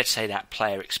 let's say that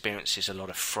player experiences a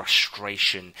lot of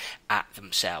frustration at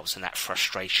themselves, and that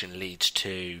frustration leads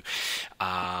to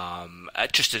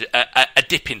just a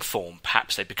dip in form.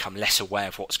 Perhaps they become less aware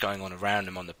of what's going on around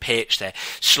them on the pitch. They're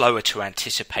slower to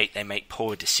anticipate. They make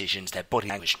poor decisions. Their body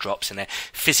language drops, and their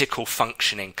physical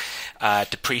functioning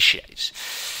depreciates.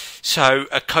 So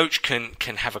a coach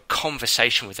can have a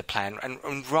conversation with the player,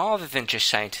 and rather than just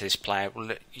saying to this player, well,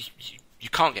 look, you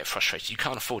can't get frustrated. You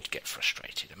can't afford to get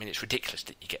frustrated. I mean, it's ridiculous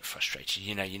that you get frustrated.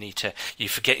 You need to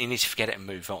forget it and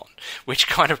move on, which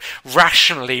kind of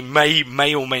rationally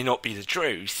may or may not be the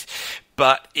truth.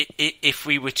 But if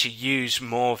we were to use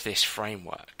more of this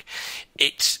framework,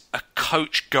 it's a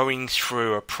coach going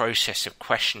through a process of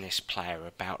questioning this player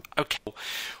about, okay,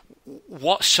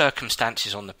 what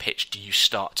circumstances on the pitch do you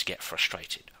start to get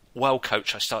frustrated? Well,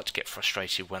 coach, I start to get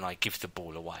frustrated when I give the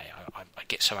ball away. I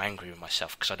get so angry with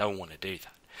myself because I don't want to do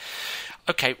that.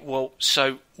 Okay, well,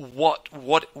 so what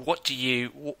do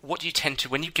you tend to,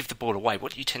 when you give the ball away,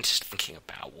 what do you tend to start thinking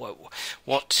about?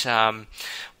 What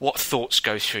thoughts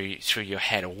go through your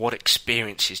head, or what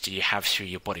experiences do you have through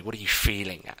your body? What are you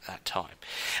feeling at that time?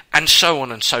 And so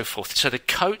on and so forth. So the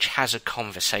coach has a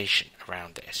conversation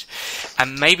around this,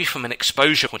 and maybe from an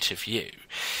exposure point of view,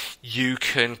 you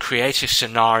can create a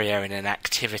scenario in an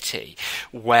activity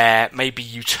where maybe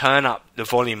you turn up the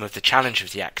volume of the challenge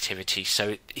of the activity,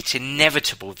 so it's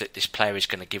inevitable that this player is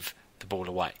going to give the ball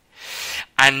away.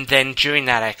 And then during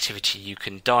that activity, you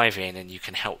can dive in and you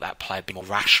can help that player be more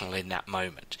rational in that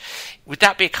moment. Would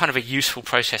that be a kind of a useful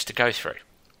process to go through?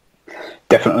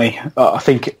 Definitely. I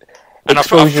think. And I've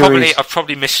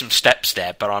probably missed some steps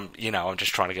there, but I'm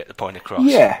just trying to get the point across.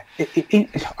 Yeah,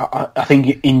 I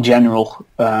think in general,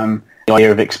 the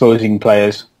idea of exposing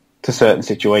players to certain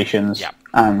situations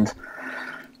and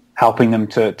helping them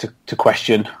to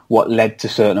question what led to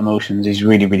certain emotions is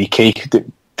really, really key.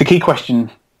 The key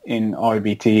question in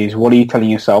REBT is, what are you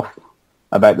telling yourself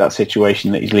about that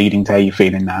situation that is leading to how you're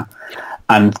feeling now?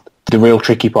 And the real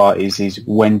tricky part is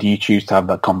when do you choose to have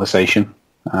that conversation?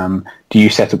 Do you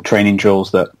set up training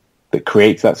drills that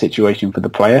creates that situation for the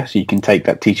player so you can take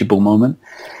that teachable moment?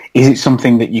 Is it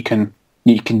something that you can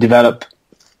develop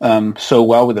so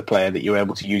well with the player that you're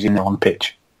able to use in the on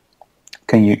pitch?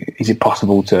 Is it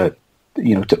possible to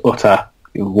utter,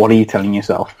 what are you telling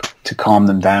yourself to calm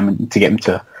them down and to get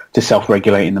them to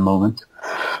self-regulate in the moment?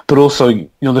 But also,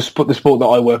 the sport that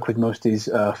I work with most is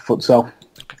futsal.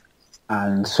 Okay.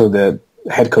 And so the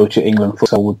head coach at England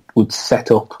Futsal would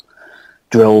set up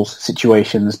drills,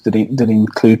 situations that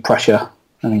include pressure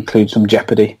and include some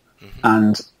jeopardy. Mm-hmm.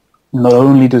 And not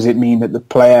only does it mean that the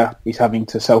player is having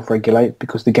to self-regulate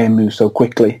because the game moves so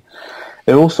quickly,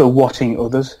 they're also watching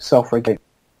others self-regulate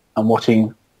and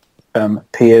watching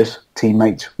peers,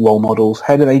 teammates, role models.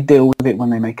 How do they deal with it when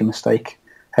they make a mistake?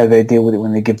 How do they deal with it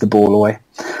when they give the ball away?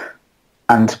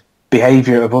 And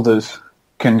behaviour of others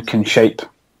can shape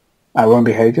our own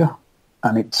behaviour.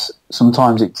 And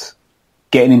sometimes it's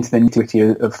getting into the nitty-gritty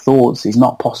of thoughts is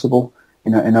not possible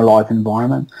in a live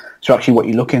environment. So actually what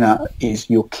you're looking at is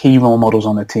your key role models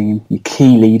on the team, your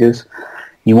key leaders.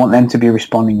 You want them to be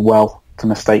responding well to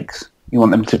mistakes. You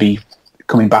want them to be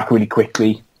coming back really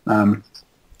quickly. And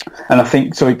I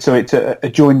think so it's a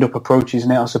joined up approach,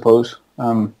 isn't it, I suppose?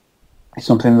 It's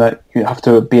something that you have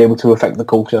to be able to affect the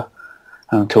culture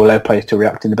to allow players to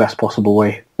react in the best possible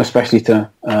way, especially to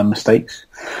mistakes.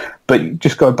 But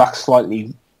just go back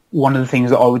slightly, one of the things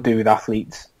that I would do with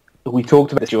athletes, we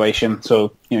talked about the situation,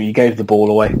 so you gave the ball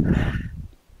away.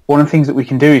 One of the things that we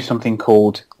can do is something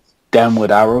called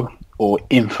downward arrow or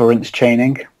inference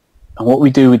chaining. And what we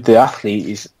do with the athlete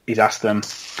is ask them,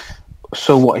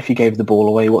 so what if you gave the ball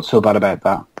away? What's so bad about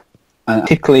that? And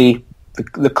particularly,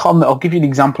 I'll give you an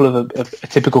example of a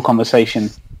typical conversation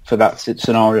for that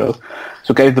scenario.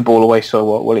 So gave the ball away, so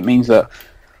what? Well, it means that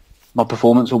my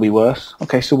performance will be worse.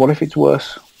 Okay, so what if it's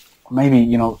worse?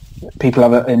 Maybe, people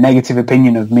have a negative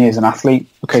opinion of me as an athlete.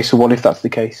 Okay, so what if that's the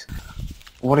case?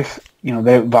 What if, they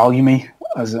don't value me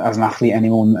as an athlete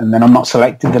anymore, and then I'm not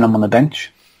selected, then I'm on the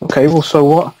bench? Okay, well, so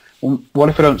what? Well, what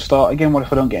if I don't start again? What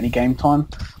if I don't get any game time?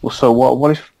 Well, so what?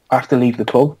 What if I have to leave the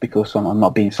club because I'm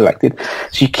not being selected?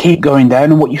 So you keep going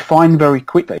down, and what you find very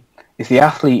quickly is the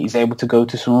athlete is able to go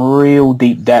to some real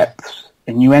deep depths,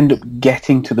 and you end up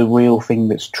getting to the real thing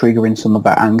that's triggering some of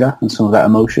that anger and some of that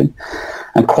emotion.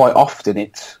 And quite often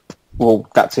it's, well,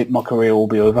 that's it, my career will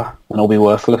be over, and I'll be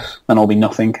worthless, and I'll be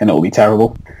nothing, and it'll be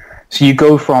terrible. So you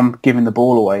go from giving the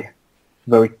ball away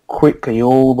very quickly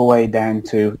all the way down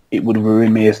to it would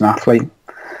ruin me as an athlete.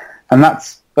 And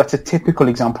that's a typical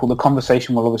example. The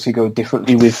conversation will obviously go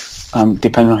differently with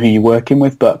depending on who you're working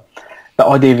with, but the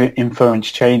idea of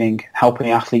inference chaining, helping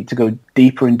the athlete to go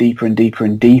deeper and deeper and deeper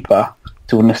and deeper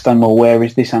to understand, well, where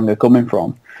is this anger coming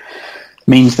from,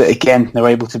 means that, again, they're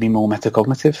able to be more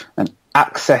metacognitive and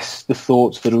access the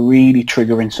thoughts that are really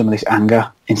triggering some of this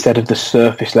anger instead of the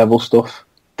surface level stuff.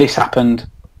 This happened,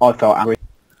 I felt angry.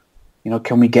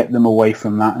 Can we get them away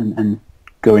from that and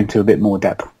go into a bit more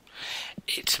depth?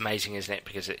 It's amazing, isn't it?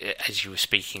 Because as you were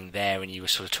speaking there and you were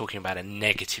sort of talking about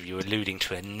you were alluding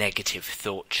to a negative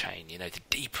thought chain, the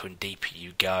deeper and deeper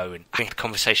you go. And I had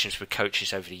conversations with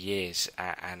coaches over the years,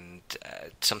 and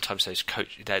sometimes those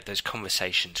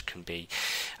conversations can be,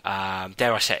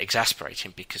 dare I say,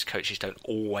 exasperating, because coaches don't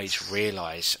always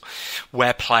realise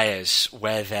where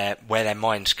their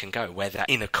minds can go, where that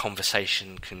inner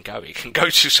conversation can go. It can go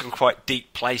to some quite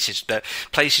deep places,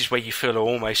 places where you feel are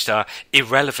almost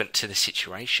irrelevant to the situation.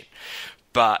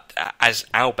 But as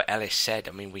Albert Ellis said,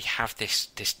 we have this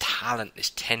talent,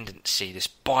 this tendency, this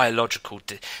biological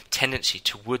tendency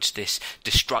towards this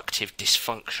destructive,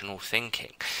 dysfunctional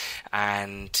thinking.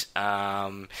 And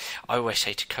I always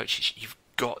say to coaches, you've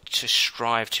got to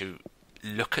strive to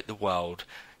look at the world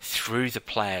through the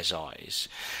player's eyes,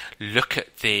 look at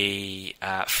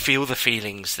feel the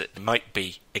feelings that they might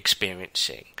be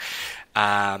experiencing,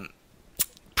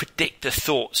 predict the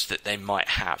thoughts that they might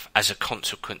have as a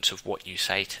consequence of what you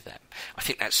say to them. I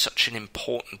think that's such an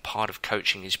important part of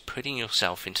coaching, is putting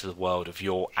yourself into the world of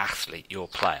your athlete, your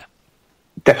player.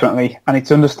 Definitely. And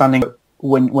it's understanding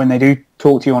when they do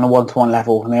talk to you on a one-to-one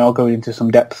level and they are going into some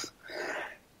depth,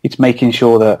 it's making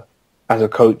sure that as a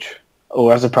coach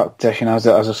or as a practitioner, as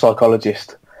a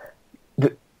psychologist,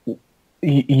 that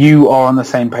you are on the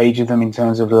same page with them in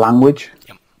terms of language.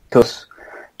 Yep. Because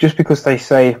just because they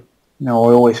say, I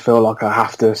always feel like I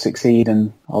have to succeed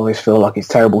and I always feel like it's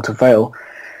terrible to fail,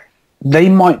 they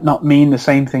might not mean the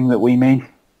same thing that we mean.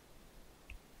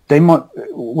 They might,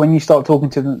 when you start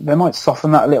talking to them, they might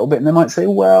soften that a little bit and they might say,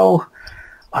 well,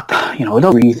 I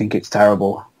don't really think it's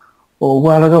terrible. Or,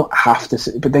 well, I don't have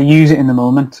to, but they use it in the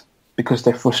moment because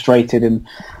they're frustrated and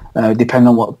depending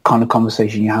on what kind of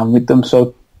conversation you have with them.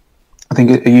 So I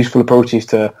think a useful approach is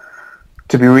to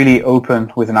be really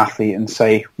open with an athlete and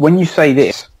say, when you say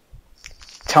this,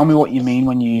 tell me what you mean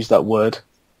when you use that word.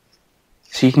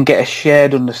 So you can get a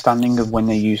shared understanding of when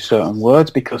they use certain words,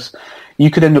 because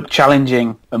you could end up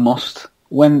challenging a must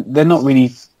when they're not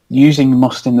really using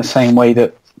must in the same way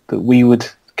that we would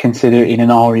consider in an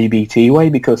REBT way,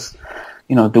 because,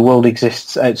 the world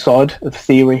exists outside of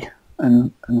theory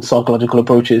and psychological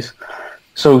approaches.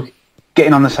 So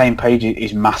getting on the same page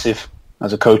is massive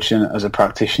as a coach and as a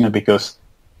practitioner, because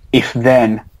if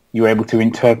then you're able to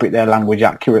interpret their language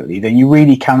accurately, then you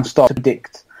really can start to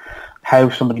predict how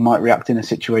somebody might react in a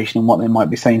situation and what they might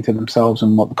be saying to themselves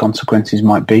and what the consequences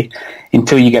might be.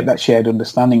 Until you get that shared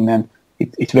understanding, then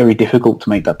it's very difficult to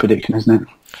make that prediction, isn't it?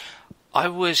 I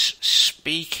was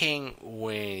speaking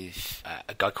with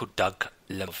a guy called Doug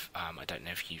Love. I don't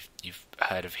know if you've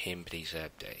heard of him, but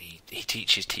he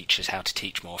teaches teachers how to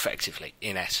teach more effectively.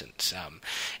 In essence,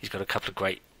 he's got a couple of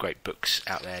great books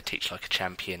out there, Teach Like a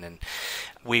Champion, and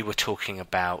we were talking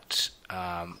about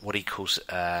what he calls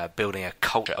building a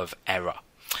culture of error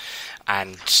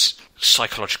and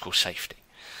psychological safety.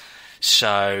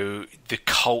 So the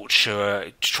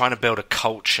culture, trying to build a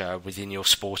culture within your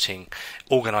sporting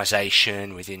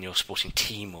organisation, within your sporting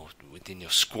team, or within your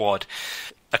squad,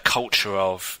 a culture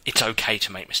of it's okay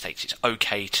to make mistakes, it's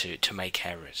okay to make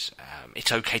errors,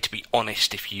 it's okay to be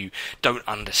honest if you don't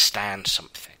understand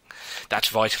something. That's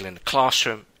vital in the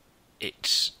classroom.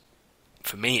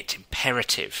 For me, it's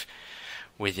imperative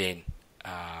within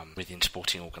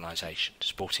sporting organisations,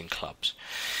 sporting clubs.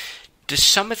 Does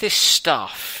some of this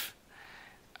stuff,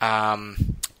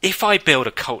 if I build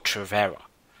a culture of error,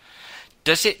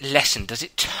 does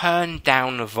it turn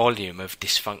down the volume of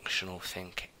dysfunctional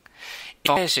thinking? If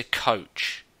I, as a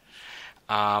coach,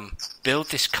 build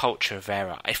this culture of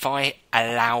error, if I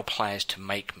allow players to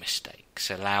make mistakes,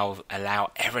 allow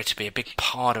error to be a big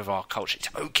part of our culture, it's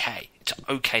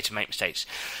okay to make mistakes.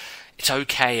 It's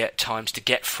okay at times to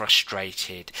get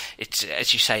frustrated. It's,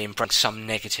 as you say, embrace some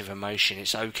negative emotion.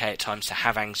 It's okay at times to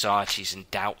have anxieties and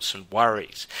doubts and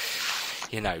worries.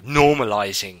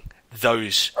 Normalising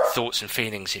those thoughts and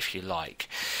feelings, if you like.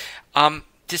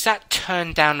 Does that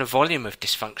turn down the volume of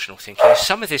dysfunctional thinking? Does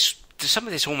some of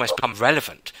this almost become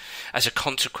relevant as a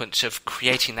consequence of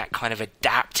creating that kind of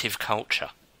adaptive culture?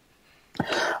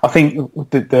 I think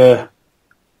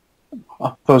I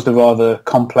suppose the rather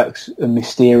complex and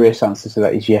mysterious answer to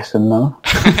that is yes and no.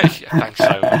 Thanks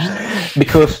so much.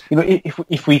 Because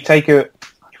if we take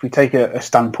a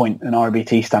standpoint, an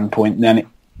REBT standpoint, then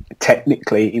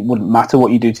technically it wouldn't matter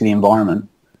what you do to the environment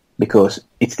because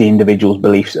it's the individual's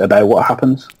beliefs about what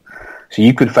happens. So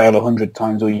you could fail 100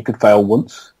 times or you could fail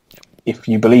once. If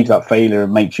you believe that failure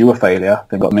makes you a failure,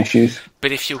 they've got some issues.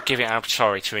 But if you're giving, I'm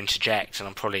sorry to interject, and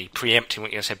I'm probably preempting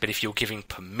what you said, but if you're giving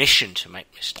permission to make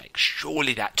mistakes,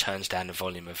 surely that turns down the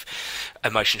volume of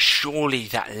emotion. Surely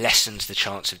that lessens the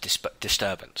chance of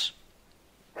disturbance.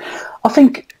 I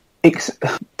think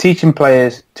teaching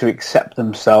players to accept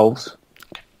themselves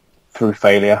through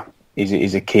failure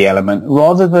is a key element,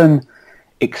 rather than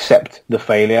accept the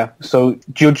failure. So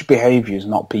judge behaviours,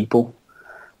 not people.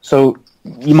 So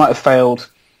you might have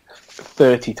failed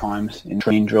 30 times in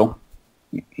training drill.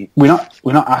 We're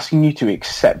not asking you to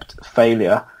accept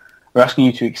failure. We're asking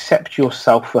you to accept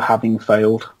yourself for having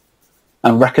failed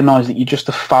and recognise that you're just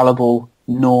a fallible,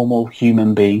 normal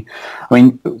human being. I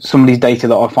mean, somebody's data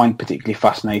that I find particularly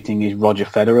fascinating is Roger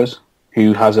Federer's,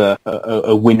 who has a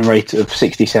win rate of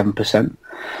 67%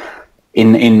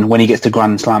 in when he gets to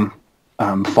Grand Slam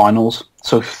finals.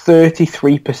 So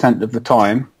 33% of the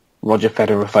time, Roger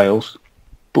Federer fails.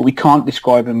 But we can't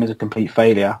describe him as a complete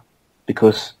failure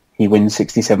because he wins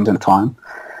 67% of the time.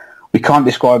 We can't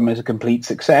describe him as a complete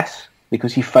success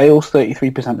because he fails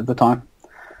 33% of the time.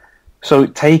 So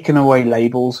taking away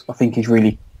labels, I think, is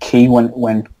really key when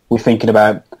we're thinking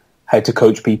about how to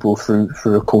coach people through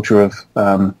a culture of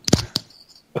a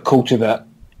culture that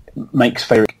makes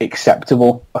failure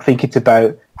acceptable. I think it's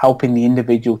about helping the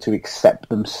individual to accept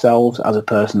themselves as a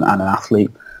person and an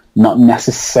athlete, not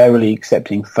necessarily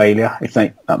accepting failure, if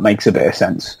that makes a bit of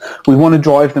sense. We want to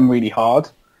drive them really hard.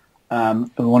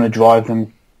 And we want to drive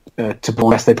them to the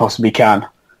best they possibly can,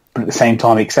 but at the same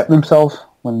time accept themselves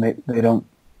when they don't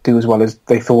do as well as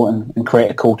they thought, and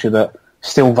create a culture that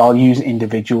still values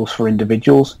individuals for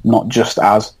individuals, not just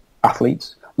as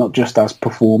athletes, not just as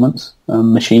performance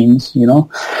machines,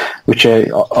 which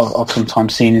I've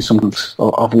sometimes seen in some groups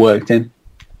I've worked in.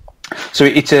 So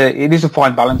it is a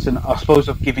fine balance, and I suppose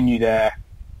I've given you the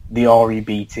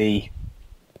REBT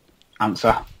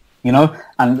answer,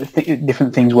 and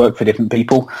different things work for different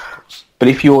people. But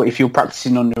if you're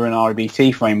practicing under an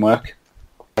REBT framework,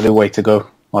 the way to go,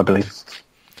 I believe.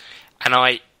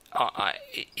 And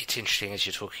it's interesting as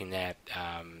you're talking there.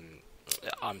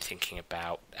 I'm thinking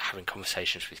about having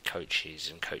conversations with coaches,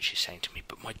 and coaches saying to me,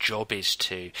 "But my job is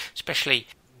to," especially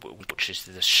coaches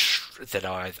that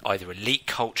are either elite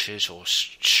coaches or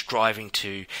striving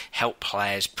to help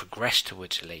players progress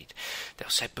towards elite, they'll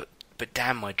say, but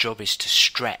Dan, my job is to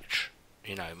stretch.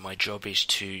 My job is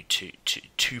to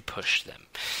push them.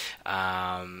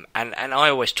 And I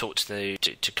always talk to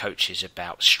coaches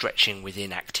about stretching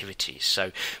within activities.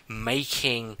 So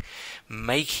making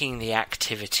the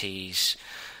activities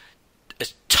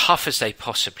as tough as they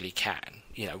possibly can,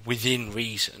 within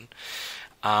reason.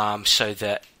 So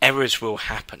that errors will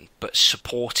happen, but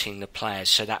supporting the players.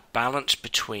 So that balance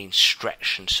between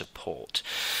stretch and support.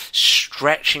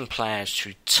 Stretching players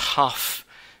through tough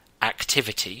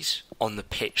activities on the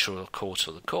pitch or the court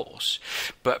or the course,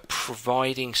 but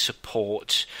providing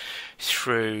support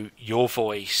through your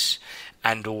voice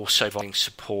and also providing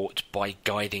support by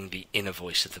guiding the inner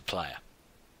voice of the player.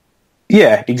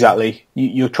 Yeah, exactly.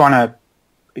 You're trying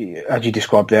to, as you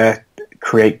described there,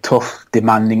 create tough,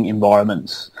 demanding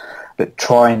environments that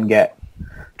try and get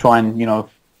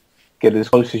as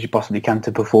close as you possibly can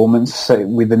to performance,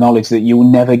 with the knowledge that you'll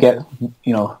never get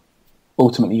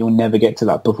ultimately you'll never get to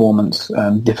that performance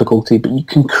difficulty, but you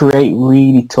can create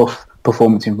really tough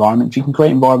performance environments. You can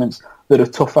create environments that are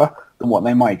tougher than what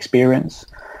they might experience.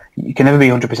 You can never be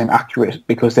 100% accurate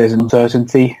because there's an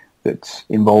uncertainty that's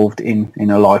involved in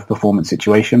a live performance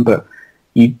situation, but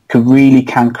you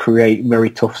can create very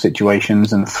tough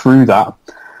situations, and through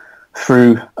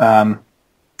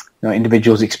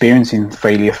individuals experiencing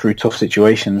failure through tough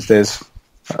situations, there's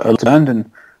a learned.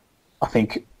 And I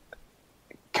think,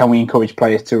 can we encourage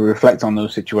players to reflect on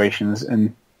those situations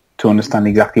and to understand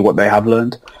exactly what they have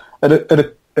learned at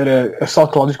a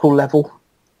psychological level?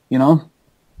 At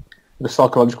a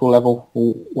psychological level,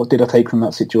 what did I take from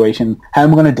that situation? How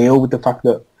am I going to deal with the fact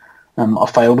that I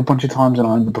failed a bunch of times and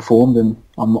I underperformed and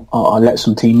I let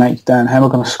some teammates down? How am I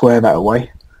going to square that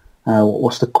away?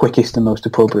 What's the quickest and most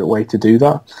appropriate way to do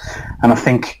that? And I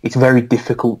think it's very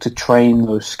difficult to train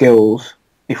those skills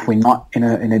if we're not in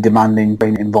a demanding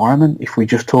environment, if we're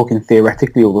just talking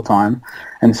theoretically all the time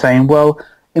and saying, well,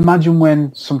 imagine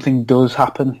when something does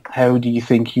happen, how do you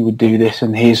think you would do this?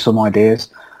 And here's some ideas.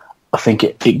 I think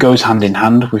it goes hand in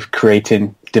hand with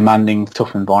creating demanding,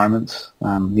 tough environments.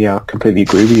 I completely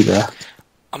agree with you there.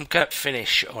 I'm going to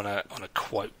finish on a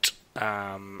quote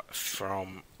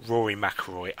from Rory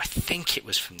McIlroy. I think it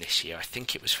was from this year. I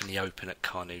think it was from the Open at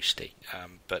Carnoustie,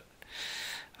 but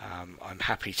I'm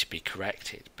happy to be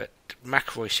corrected. But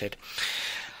McIlroy said,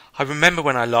 "I remember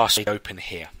when I last played Open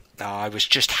here. I was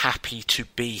just happy to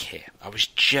be here. I was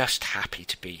just happy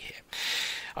to be here.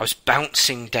 I was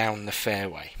bouncing down the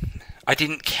fairway. I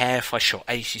didn't care if I shot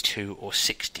 82 or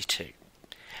 62.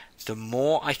 The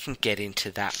more I can get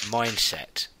into that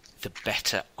mindset, the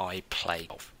better I play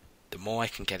golf. The more I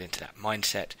can get into that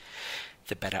mindset,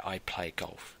 the better I play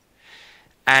golf."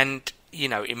 And,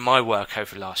 in my work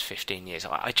over the last 15 years,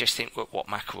 I just think what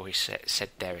McIlroy said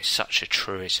there is such a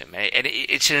truism. And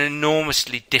it's an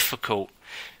enormously difficult,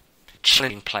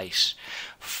 challenging place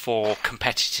for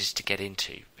competitors to get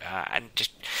into, and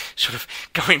just sort of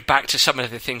going back to some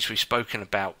of the things we've spoken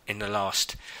about in the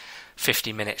last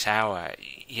 50 minutes, hour,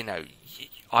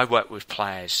 I work with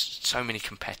players, so many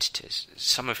competitors,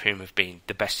 some of whom have been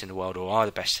the best in the world or are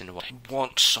the best in the world, who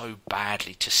want so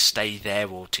badly to stay there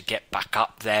or to get back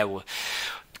up there or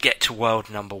get to world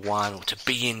number one or to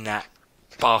be in that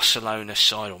Barcelona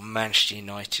side or Manchester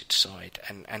United side,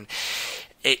 and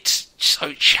it's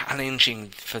so challenging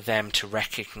for them to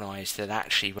recognise that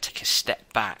actually take a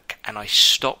step back and I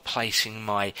stop placing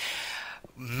my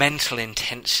mental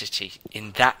intensity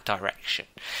in that direction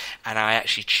and I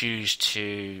actually choose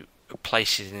to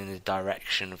place it in the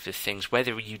direction of the things,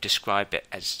 whether you describe it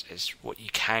as what you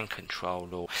can control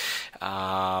or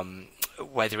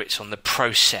whether it's on the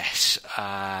process,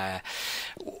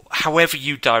 however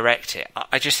you direct it.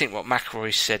 I just think what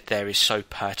McIlroy said there is so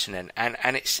pertinent, and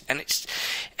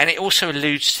it also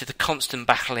alludes to the constant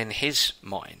battle in his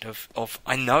mind of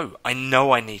I know I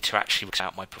need to actually relax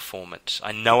out my performance.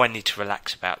 I know I need to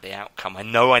relax about the outcome. I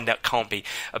know can't be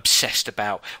obsessed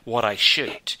about what I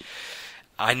should.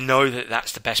 I know that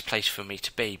that's the best place for me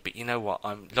to be, but you know what?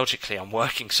 I'm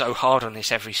working so hard on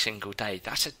this every single day.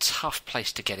 That's a tough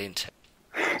place to get into.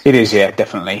 It is, yeah,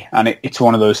 definitely. And it's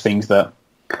one of those things that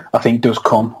I think does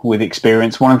come with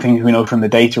experience. One of the things we know from the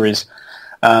data is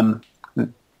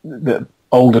that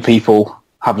older people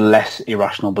have less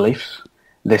irrational beliefs.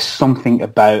 There's something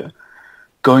about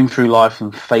going through life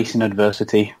and facing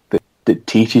adversity that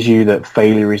teaches you that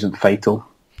failure isn't fatal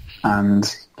and,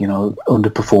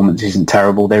 underperformance isn't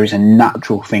terrible. There is a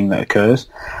natural thing that occurs.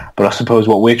 But I suppose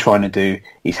what we're trying to do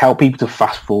is help people to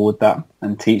fast forward that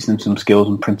and teach them some skills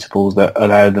and principles that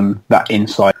allow them that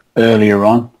insight earlier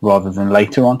on rather than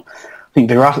later on. I think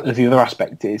the other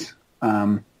aspect is,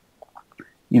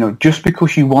 just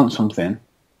because you want something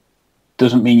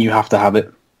doesn't mean you have to have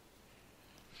it.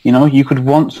 You could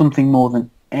want something more than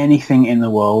anything in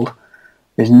the world.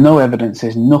 There's no evidence,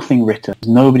 there's nothing written,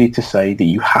 there's nobody to say that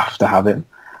you have to have it.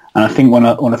 And I think when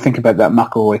I think about that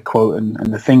McIlroy quote and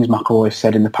the things McIlroy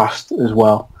said in the past as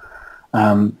well,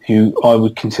 who I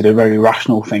would consider a very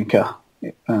rational thinker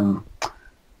by an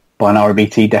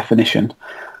REBT definition,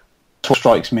 that's what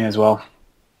strikes me as well.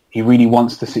 He really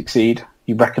wants to succeed.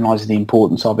 He recognises the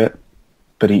importance of it,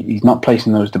 but he's not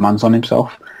placing those demands on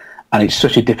himself. And it's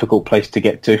such a difficult place to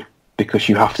get to because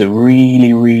you have to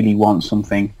really, really want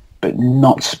something but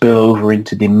not spill over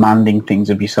into demanding things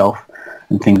of yourself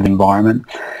and things of the environment.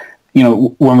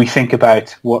 When we think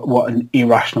about what an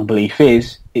irrational belief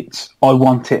is, it's I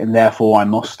want it and therefore I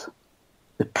must.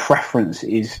 The preference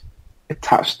is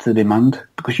attached to the demand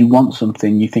because you want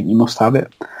something, you think you must have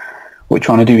it. What we're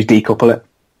trying to do is decouple it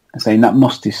and saying that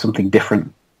must is something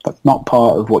different. That's not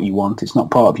part of what you want. It's not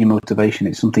part of your motivation.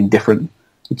 It's something different.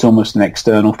 It's almost an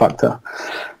external factor.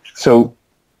 So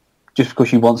just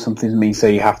because you want something doesn't mean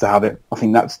say you have to have it. I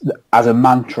think that's, as a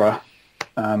mantra,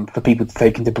 for people to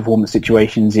take into performance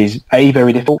situations is A,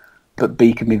 very difficult, but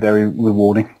B, can be very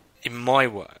rewarding. In my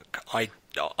work,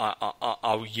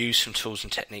 I'll use some tools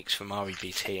and techniques from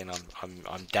REBT, and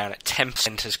I'm down at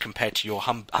 10% as compared to your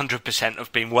 100%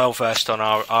 of being well versed on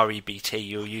our REBT.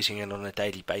 You're using it on a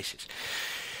daily basis.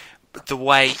 But the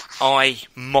way I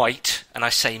might, and I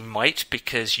say might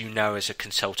because you know as a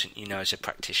consultant, you know as a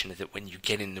practitioner, that when you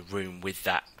get in the room with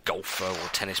that golfer or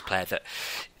tennis player that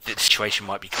the situation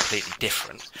might be completely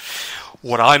different.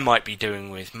 What I might be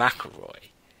doing with McIlroy,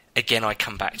 again I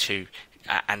come back to,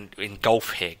 and in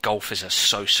golf here, golfers are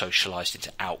so socialised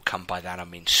into outcome. By that I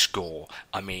mean score,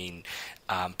 I mean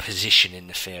position in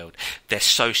the field. They're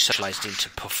so socialised into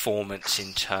performance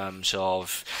in terms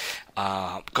of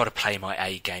got to play my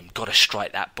A game, got to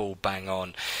strike that ball bang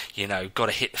on, got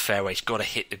to hit the fairways, got to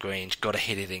hit the greens, got to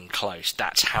hit it in close.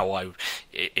 That's how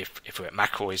if we're at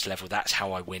McIlroy's level, that's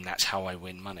how I win. That's how I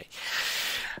win money.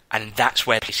 And that's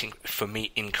where placing, for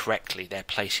me, incorrectly, they're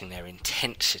placing their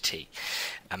intensity,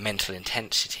 mental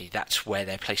intensity. That's where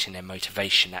they're placing their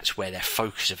motivation. That's where their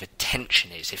focus of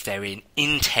attention is. If their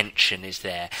intention is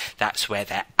there, that's where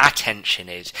their attention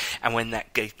is. And when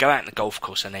they go out in the golf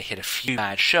course and they hit a few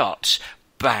bad shots,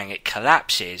 bang, it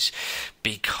collapses,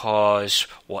 because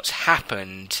what's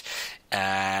happened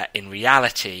in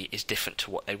reality is different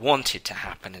to what they wanted to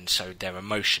happen, and so their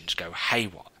emotions go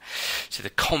haywire. So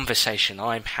the conversation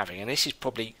I'm having, and this is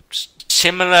probably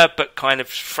similar but kind of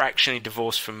fractionally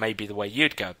divorced from maybe the way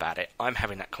you'd go about it, I'm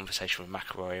having that conversation with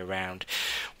McIlroy around,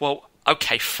 well,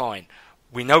 okay, fine.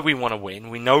 We know we want to win.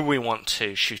 We know we want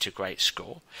to shoot a great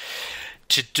score.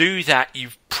 To do that,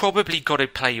 you've probably got to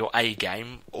play your A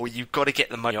game, or you've got to get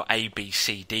them on your A, B,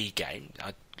 C, D game.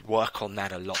 I work on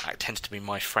that a lot. That tends to be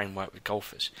my framework with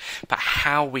golfers. But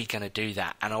how are we going to do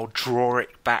that? And I'll draw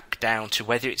it back down to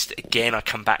whether it's, again, I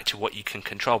come back to what you can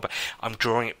control, but I'm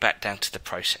drawing it back down to the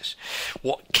process.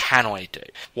 What can I do?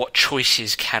 What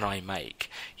choices can I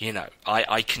make?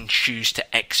 I can choose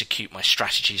to execute my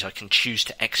strategies. I can choose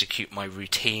to execute my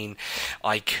routine.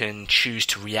 I can choose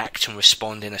to react and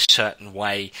respond in a certain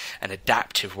way, an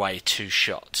adaptive way to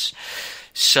shots.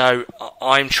 So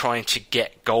I'm trying to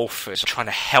get golfers, trying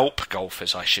to help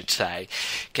golfers, I should say,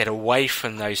 get away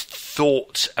from those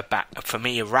thoughts about, for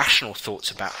me, irrational thoughts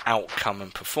about outcome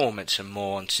and performance, and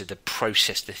more onto the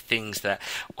process, the things that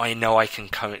I know I can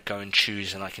go and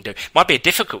choose and I can do. It might be a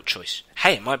difficult choice.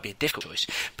 Hey, it might be a difficult choice,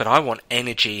 but I want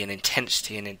energy and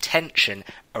intensity and intention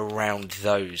around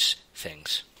those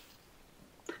things.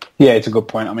 Yeah, it's a good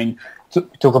point. I mean, we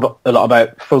talk a lot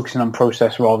about focusing on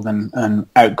process rather than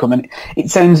outcome, and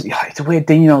it's a weird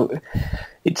thing,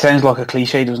 it sounds like a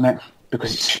cliche, doesn't it?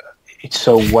 Because it's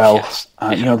so well, yes.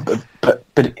 But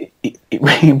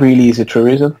it really is a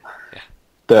truism. Yeah.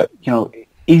 That,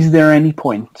 is there any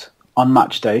point on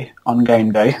match day, on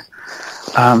game day,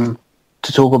 to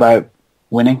talk about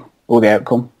winning or the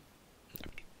outcome?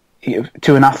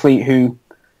 To an athlete who,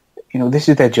 this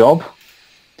is their job,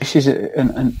 this is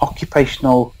an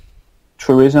occupational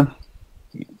truism.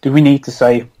 Do we need to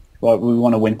say, well, we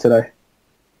want to win today?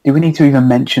 Do we need to even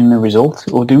mention the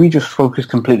result, or do we just focus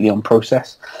completely on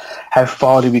process? How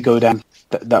far do we go down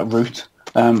that route?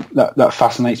 That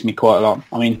fascinates me quite a lot.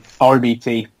 I mean,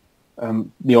 REBT,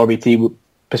 the REBT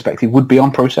perspective would be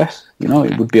on process.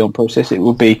 It would be on process. It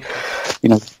would be,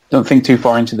 don't think too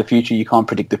far into the future. You can't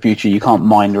predict the future. You can't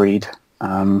mind read.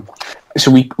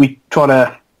 So we try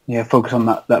to focus on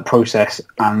that process,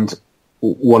 and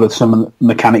what are some of the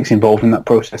mechanics involved in that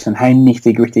process, and how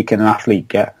nitty-gritty can an athlete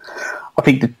get. I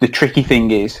think the tricky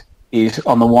thing is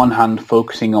on the one hand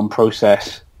focusing on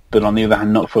process, but on the other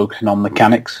hand not focusing on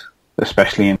mechanics,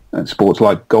 especially in sports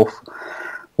like golf,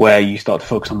 where you start to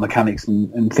focus on mechanics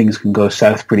and things can go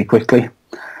south pretty quickly.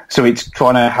 So it's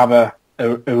trying to have a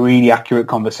really accurate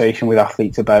conversation with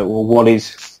athletes about, well,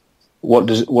 what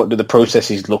do the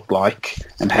processes look like,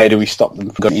 and how do we stop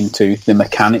them from going into the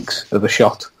mechanics of a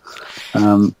shot.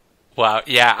 Well,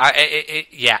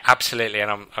 yeah, absolutely,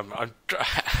 and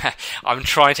I'm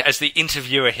trying to, as the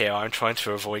interviewer here, I'm trying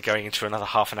to avoid going into another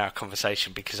half an hour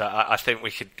conversation, because I think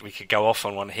we could go off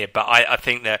on one here. But I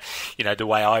think that the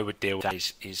way I would deal with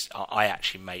that is I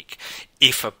actually make,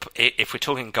 if we're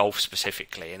talking golf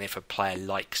specifically, and if a player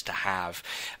likes to have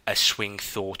a swing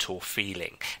thought or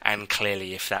feeling, and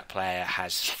clearly if that player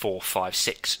has 4, 5,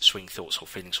 6 swing thoughts or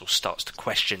feelings, or starts to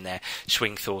question their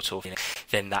swing thought or feeling,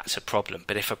 then that's a problem.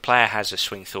 But if a player has a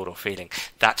swing thought or feeling,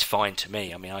 that's fine to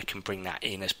me. I mean, I can bring that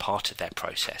in as part of their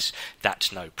process.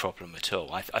 That's no problem at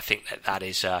all. I think that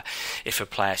is, if a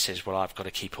player says, well, I've got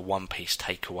to keep a one-piece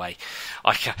takeaway,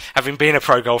 having been a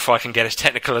pro golfer, I can get as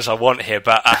technical as I want here,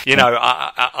 but,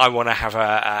 I want to have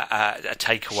a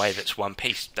takeaway that's one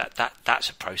piece. That's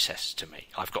a process to me.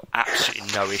 I've got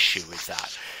absolutely no issue with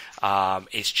that.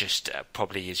 It's just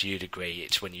probably, as you'd agree,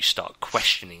 it's when you start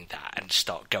questioning that and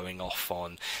start going off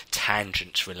on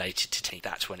tangents related to team,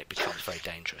 that's when it becomes very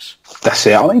dangerous. That's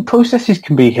it. I mean, processes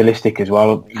can be holistic as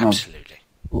well. Absolutely.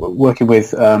 Working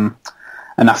with an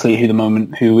athlete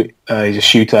who is a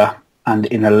shooter and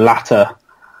in the latter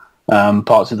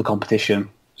parts of the competition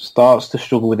starts to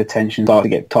struggle with attention, starts to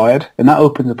get tired, and that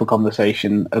opens up a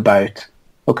conversation about,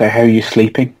 okay, how are you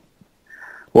sleeping?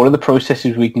 What are the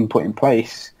processes we can put in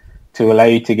place to allow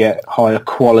you to get higher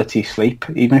quality sleep,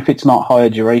 even if it's not higher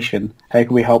duration? How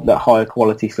can we help that higher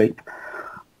quality sleep?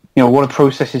 What are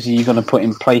processes are you going to put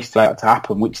in place for that to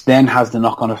happen, which then has the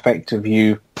knock-on effect of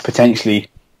you potentially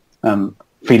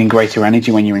feeling greater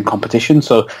energy when you're in competition.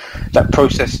 So that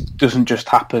process doesn't just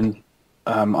happen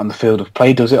on the field of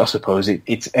play, does it? I suppose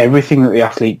it's everything that the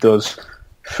athlete does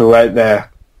throughout their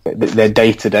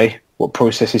day-to-day. What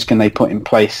processes can they put in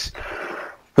place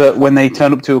that when they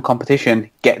turn up to a competition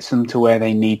gets them to where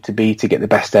they need to be to get the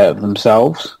best out of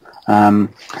themselves? And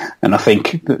I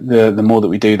think that the more that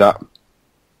we do that,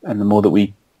 and the more that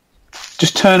we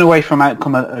just turn away from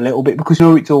outcome a little bit, because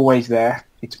it's always there,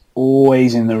 it's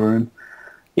always in the room.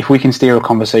 If we can steer a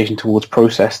conversation towards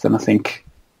process, then I think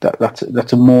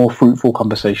that's a more fruitful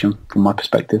conversation from my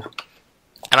perspective.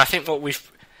 And I think what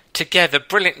we've together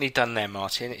brilliantly done there,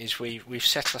 Martin, is we've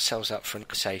set ourselves up for a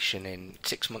conversation in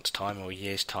 6 months' time or a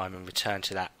year's time and return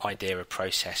to that idea of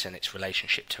process and its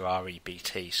relationship to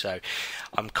REBT. So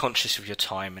I'm conscious of your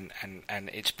time, and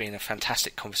it's been a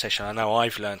fantastic conversation. I know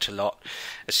I've learnt a lot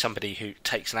as somebody who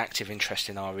takes an active interest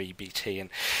in REBT, and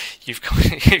you've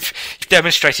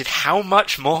demonstrated how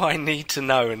much more I need to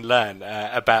know and learn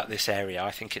about this area.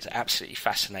 I think it's absolutely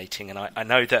fascinating, and I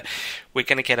know that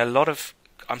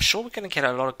I'm sure we're going to get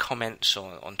a lot of comments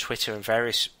on Twitter and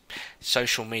various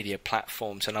social media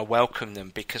platforms, and I welcome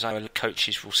them, because I know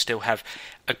coaches will still have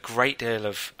a great deal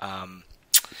of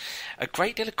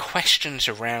questions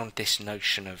around this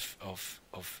notion of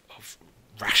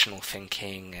rational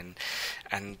thinking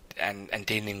and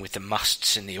dealing with the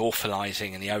musts and the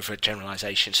awfulizing and the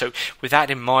overgeneralization. So with that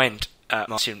in mind,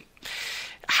 Martin,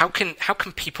 how can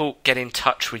people get in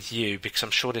touch with you? Because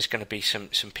I'm sure there's going to be some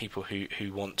people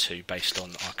who want to, based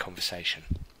on our conversation.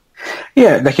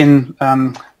 Yeah, they can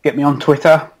get me on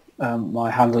Twitter.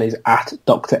 My handle is at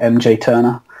Dr. MJ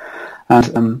Turner.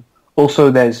 And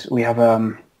also we have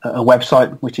a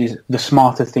website, which is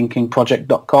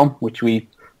thesmarterthinkingproject.com, which we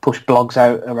push blogs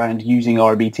out around using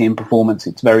REBT in performance.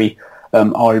 It's very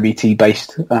REBT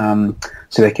based,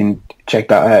 so they can check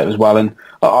that out as well. And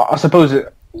I suppose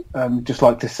just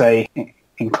like to say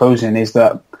in closing is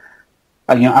that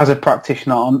as a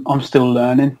practitioner, I'm still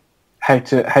learning how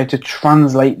to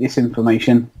translate this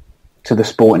information to the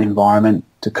sporting environment,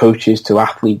 to coaches, to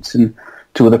athletes, and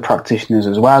to other practitioners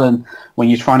as well. And when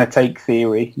you're trying to take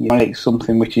theory, you take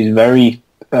something which is very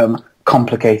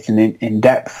complicated and in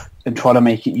depth, and try to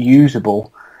make it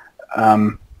usable.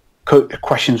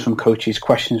 Questions from coaches,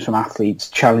 questions from athletes,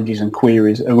 challenges and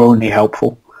queries are only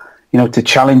helpful. To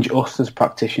challenge us as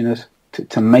practitioners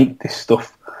to make this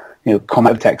stuff, come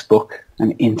out of the textbook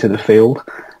and into the field.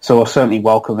 So I'll certainly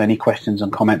welcome any questions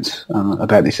and comments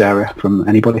about this area from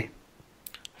anybody.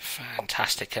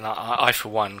 Fantastic, and I for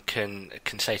one can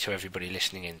say to everybody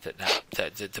listening in that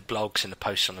the blogs and the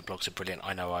posts on the blogs are brilliant.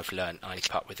 I know I've learned, I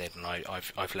keep up with it, and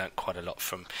I've learned quite a lot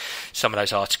from some of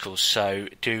those articles. So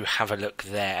do have a look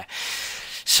there.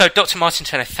 So, Dr. Martin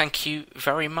Turner, thank you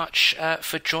very much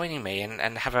for joining me,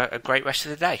 and have a great rest of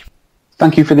the day.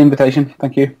 Thank you for the invitation.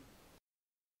 Thank you.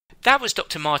 That was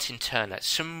Dr. Martin Turner.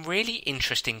 Some really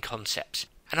interesting concepts,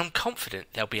 and I'm confident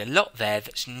there'll be a lot there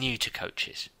that's new to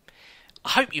coaches. I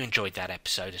hope you enjoyed that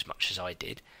episode as much as I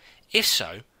did. If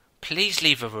so, please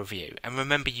leave a review, and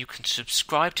remember you can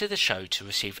subscribe to the show to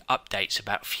receive updates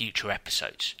about future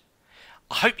episodes.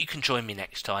 I hope you can join me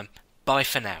next time. Bye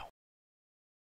for now.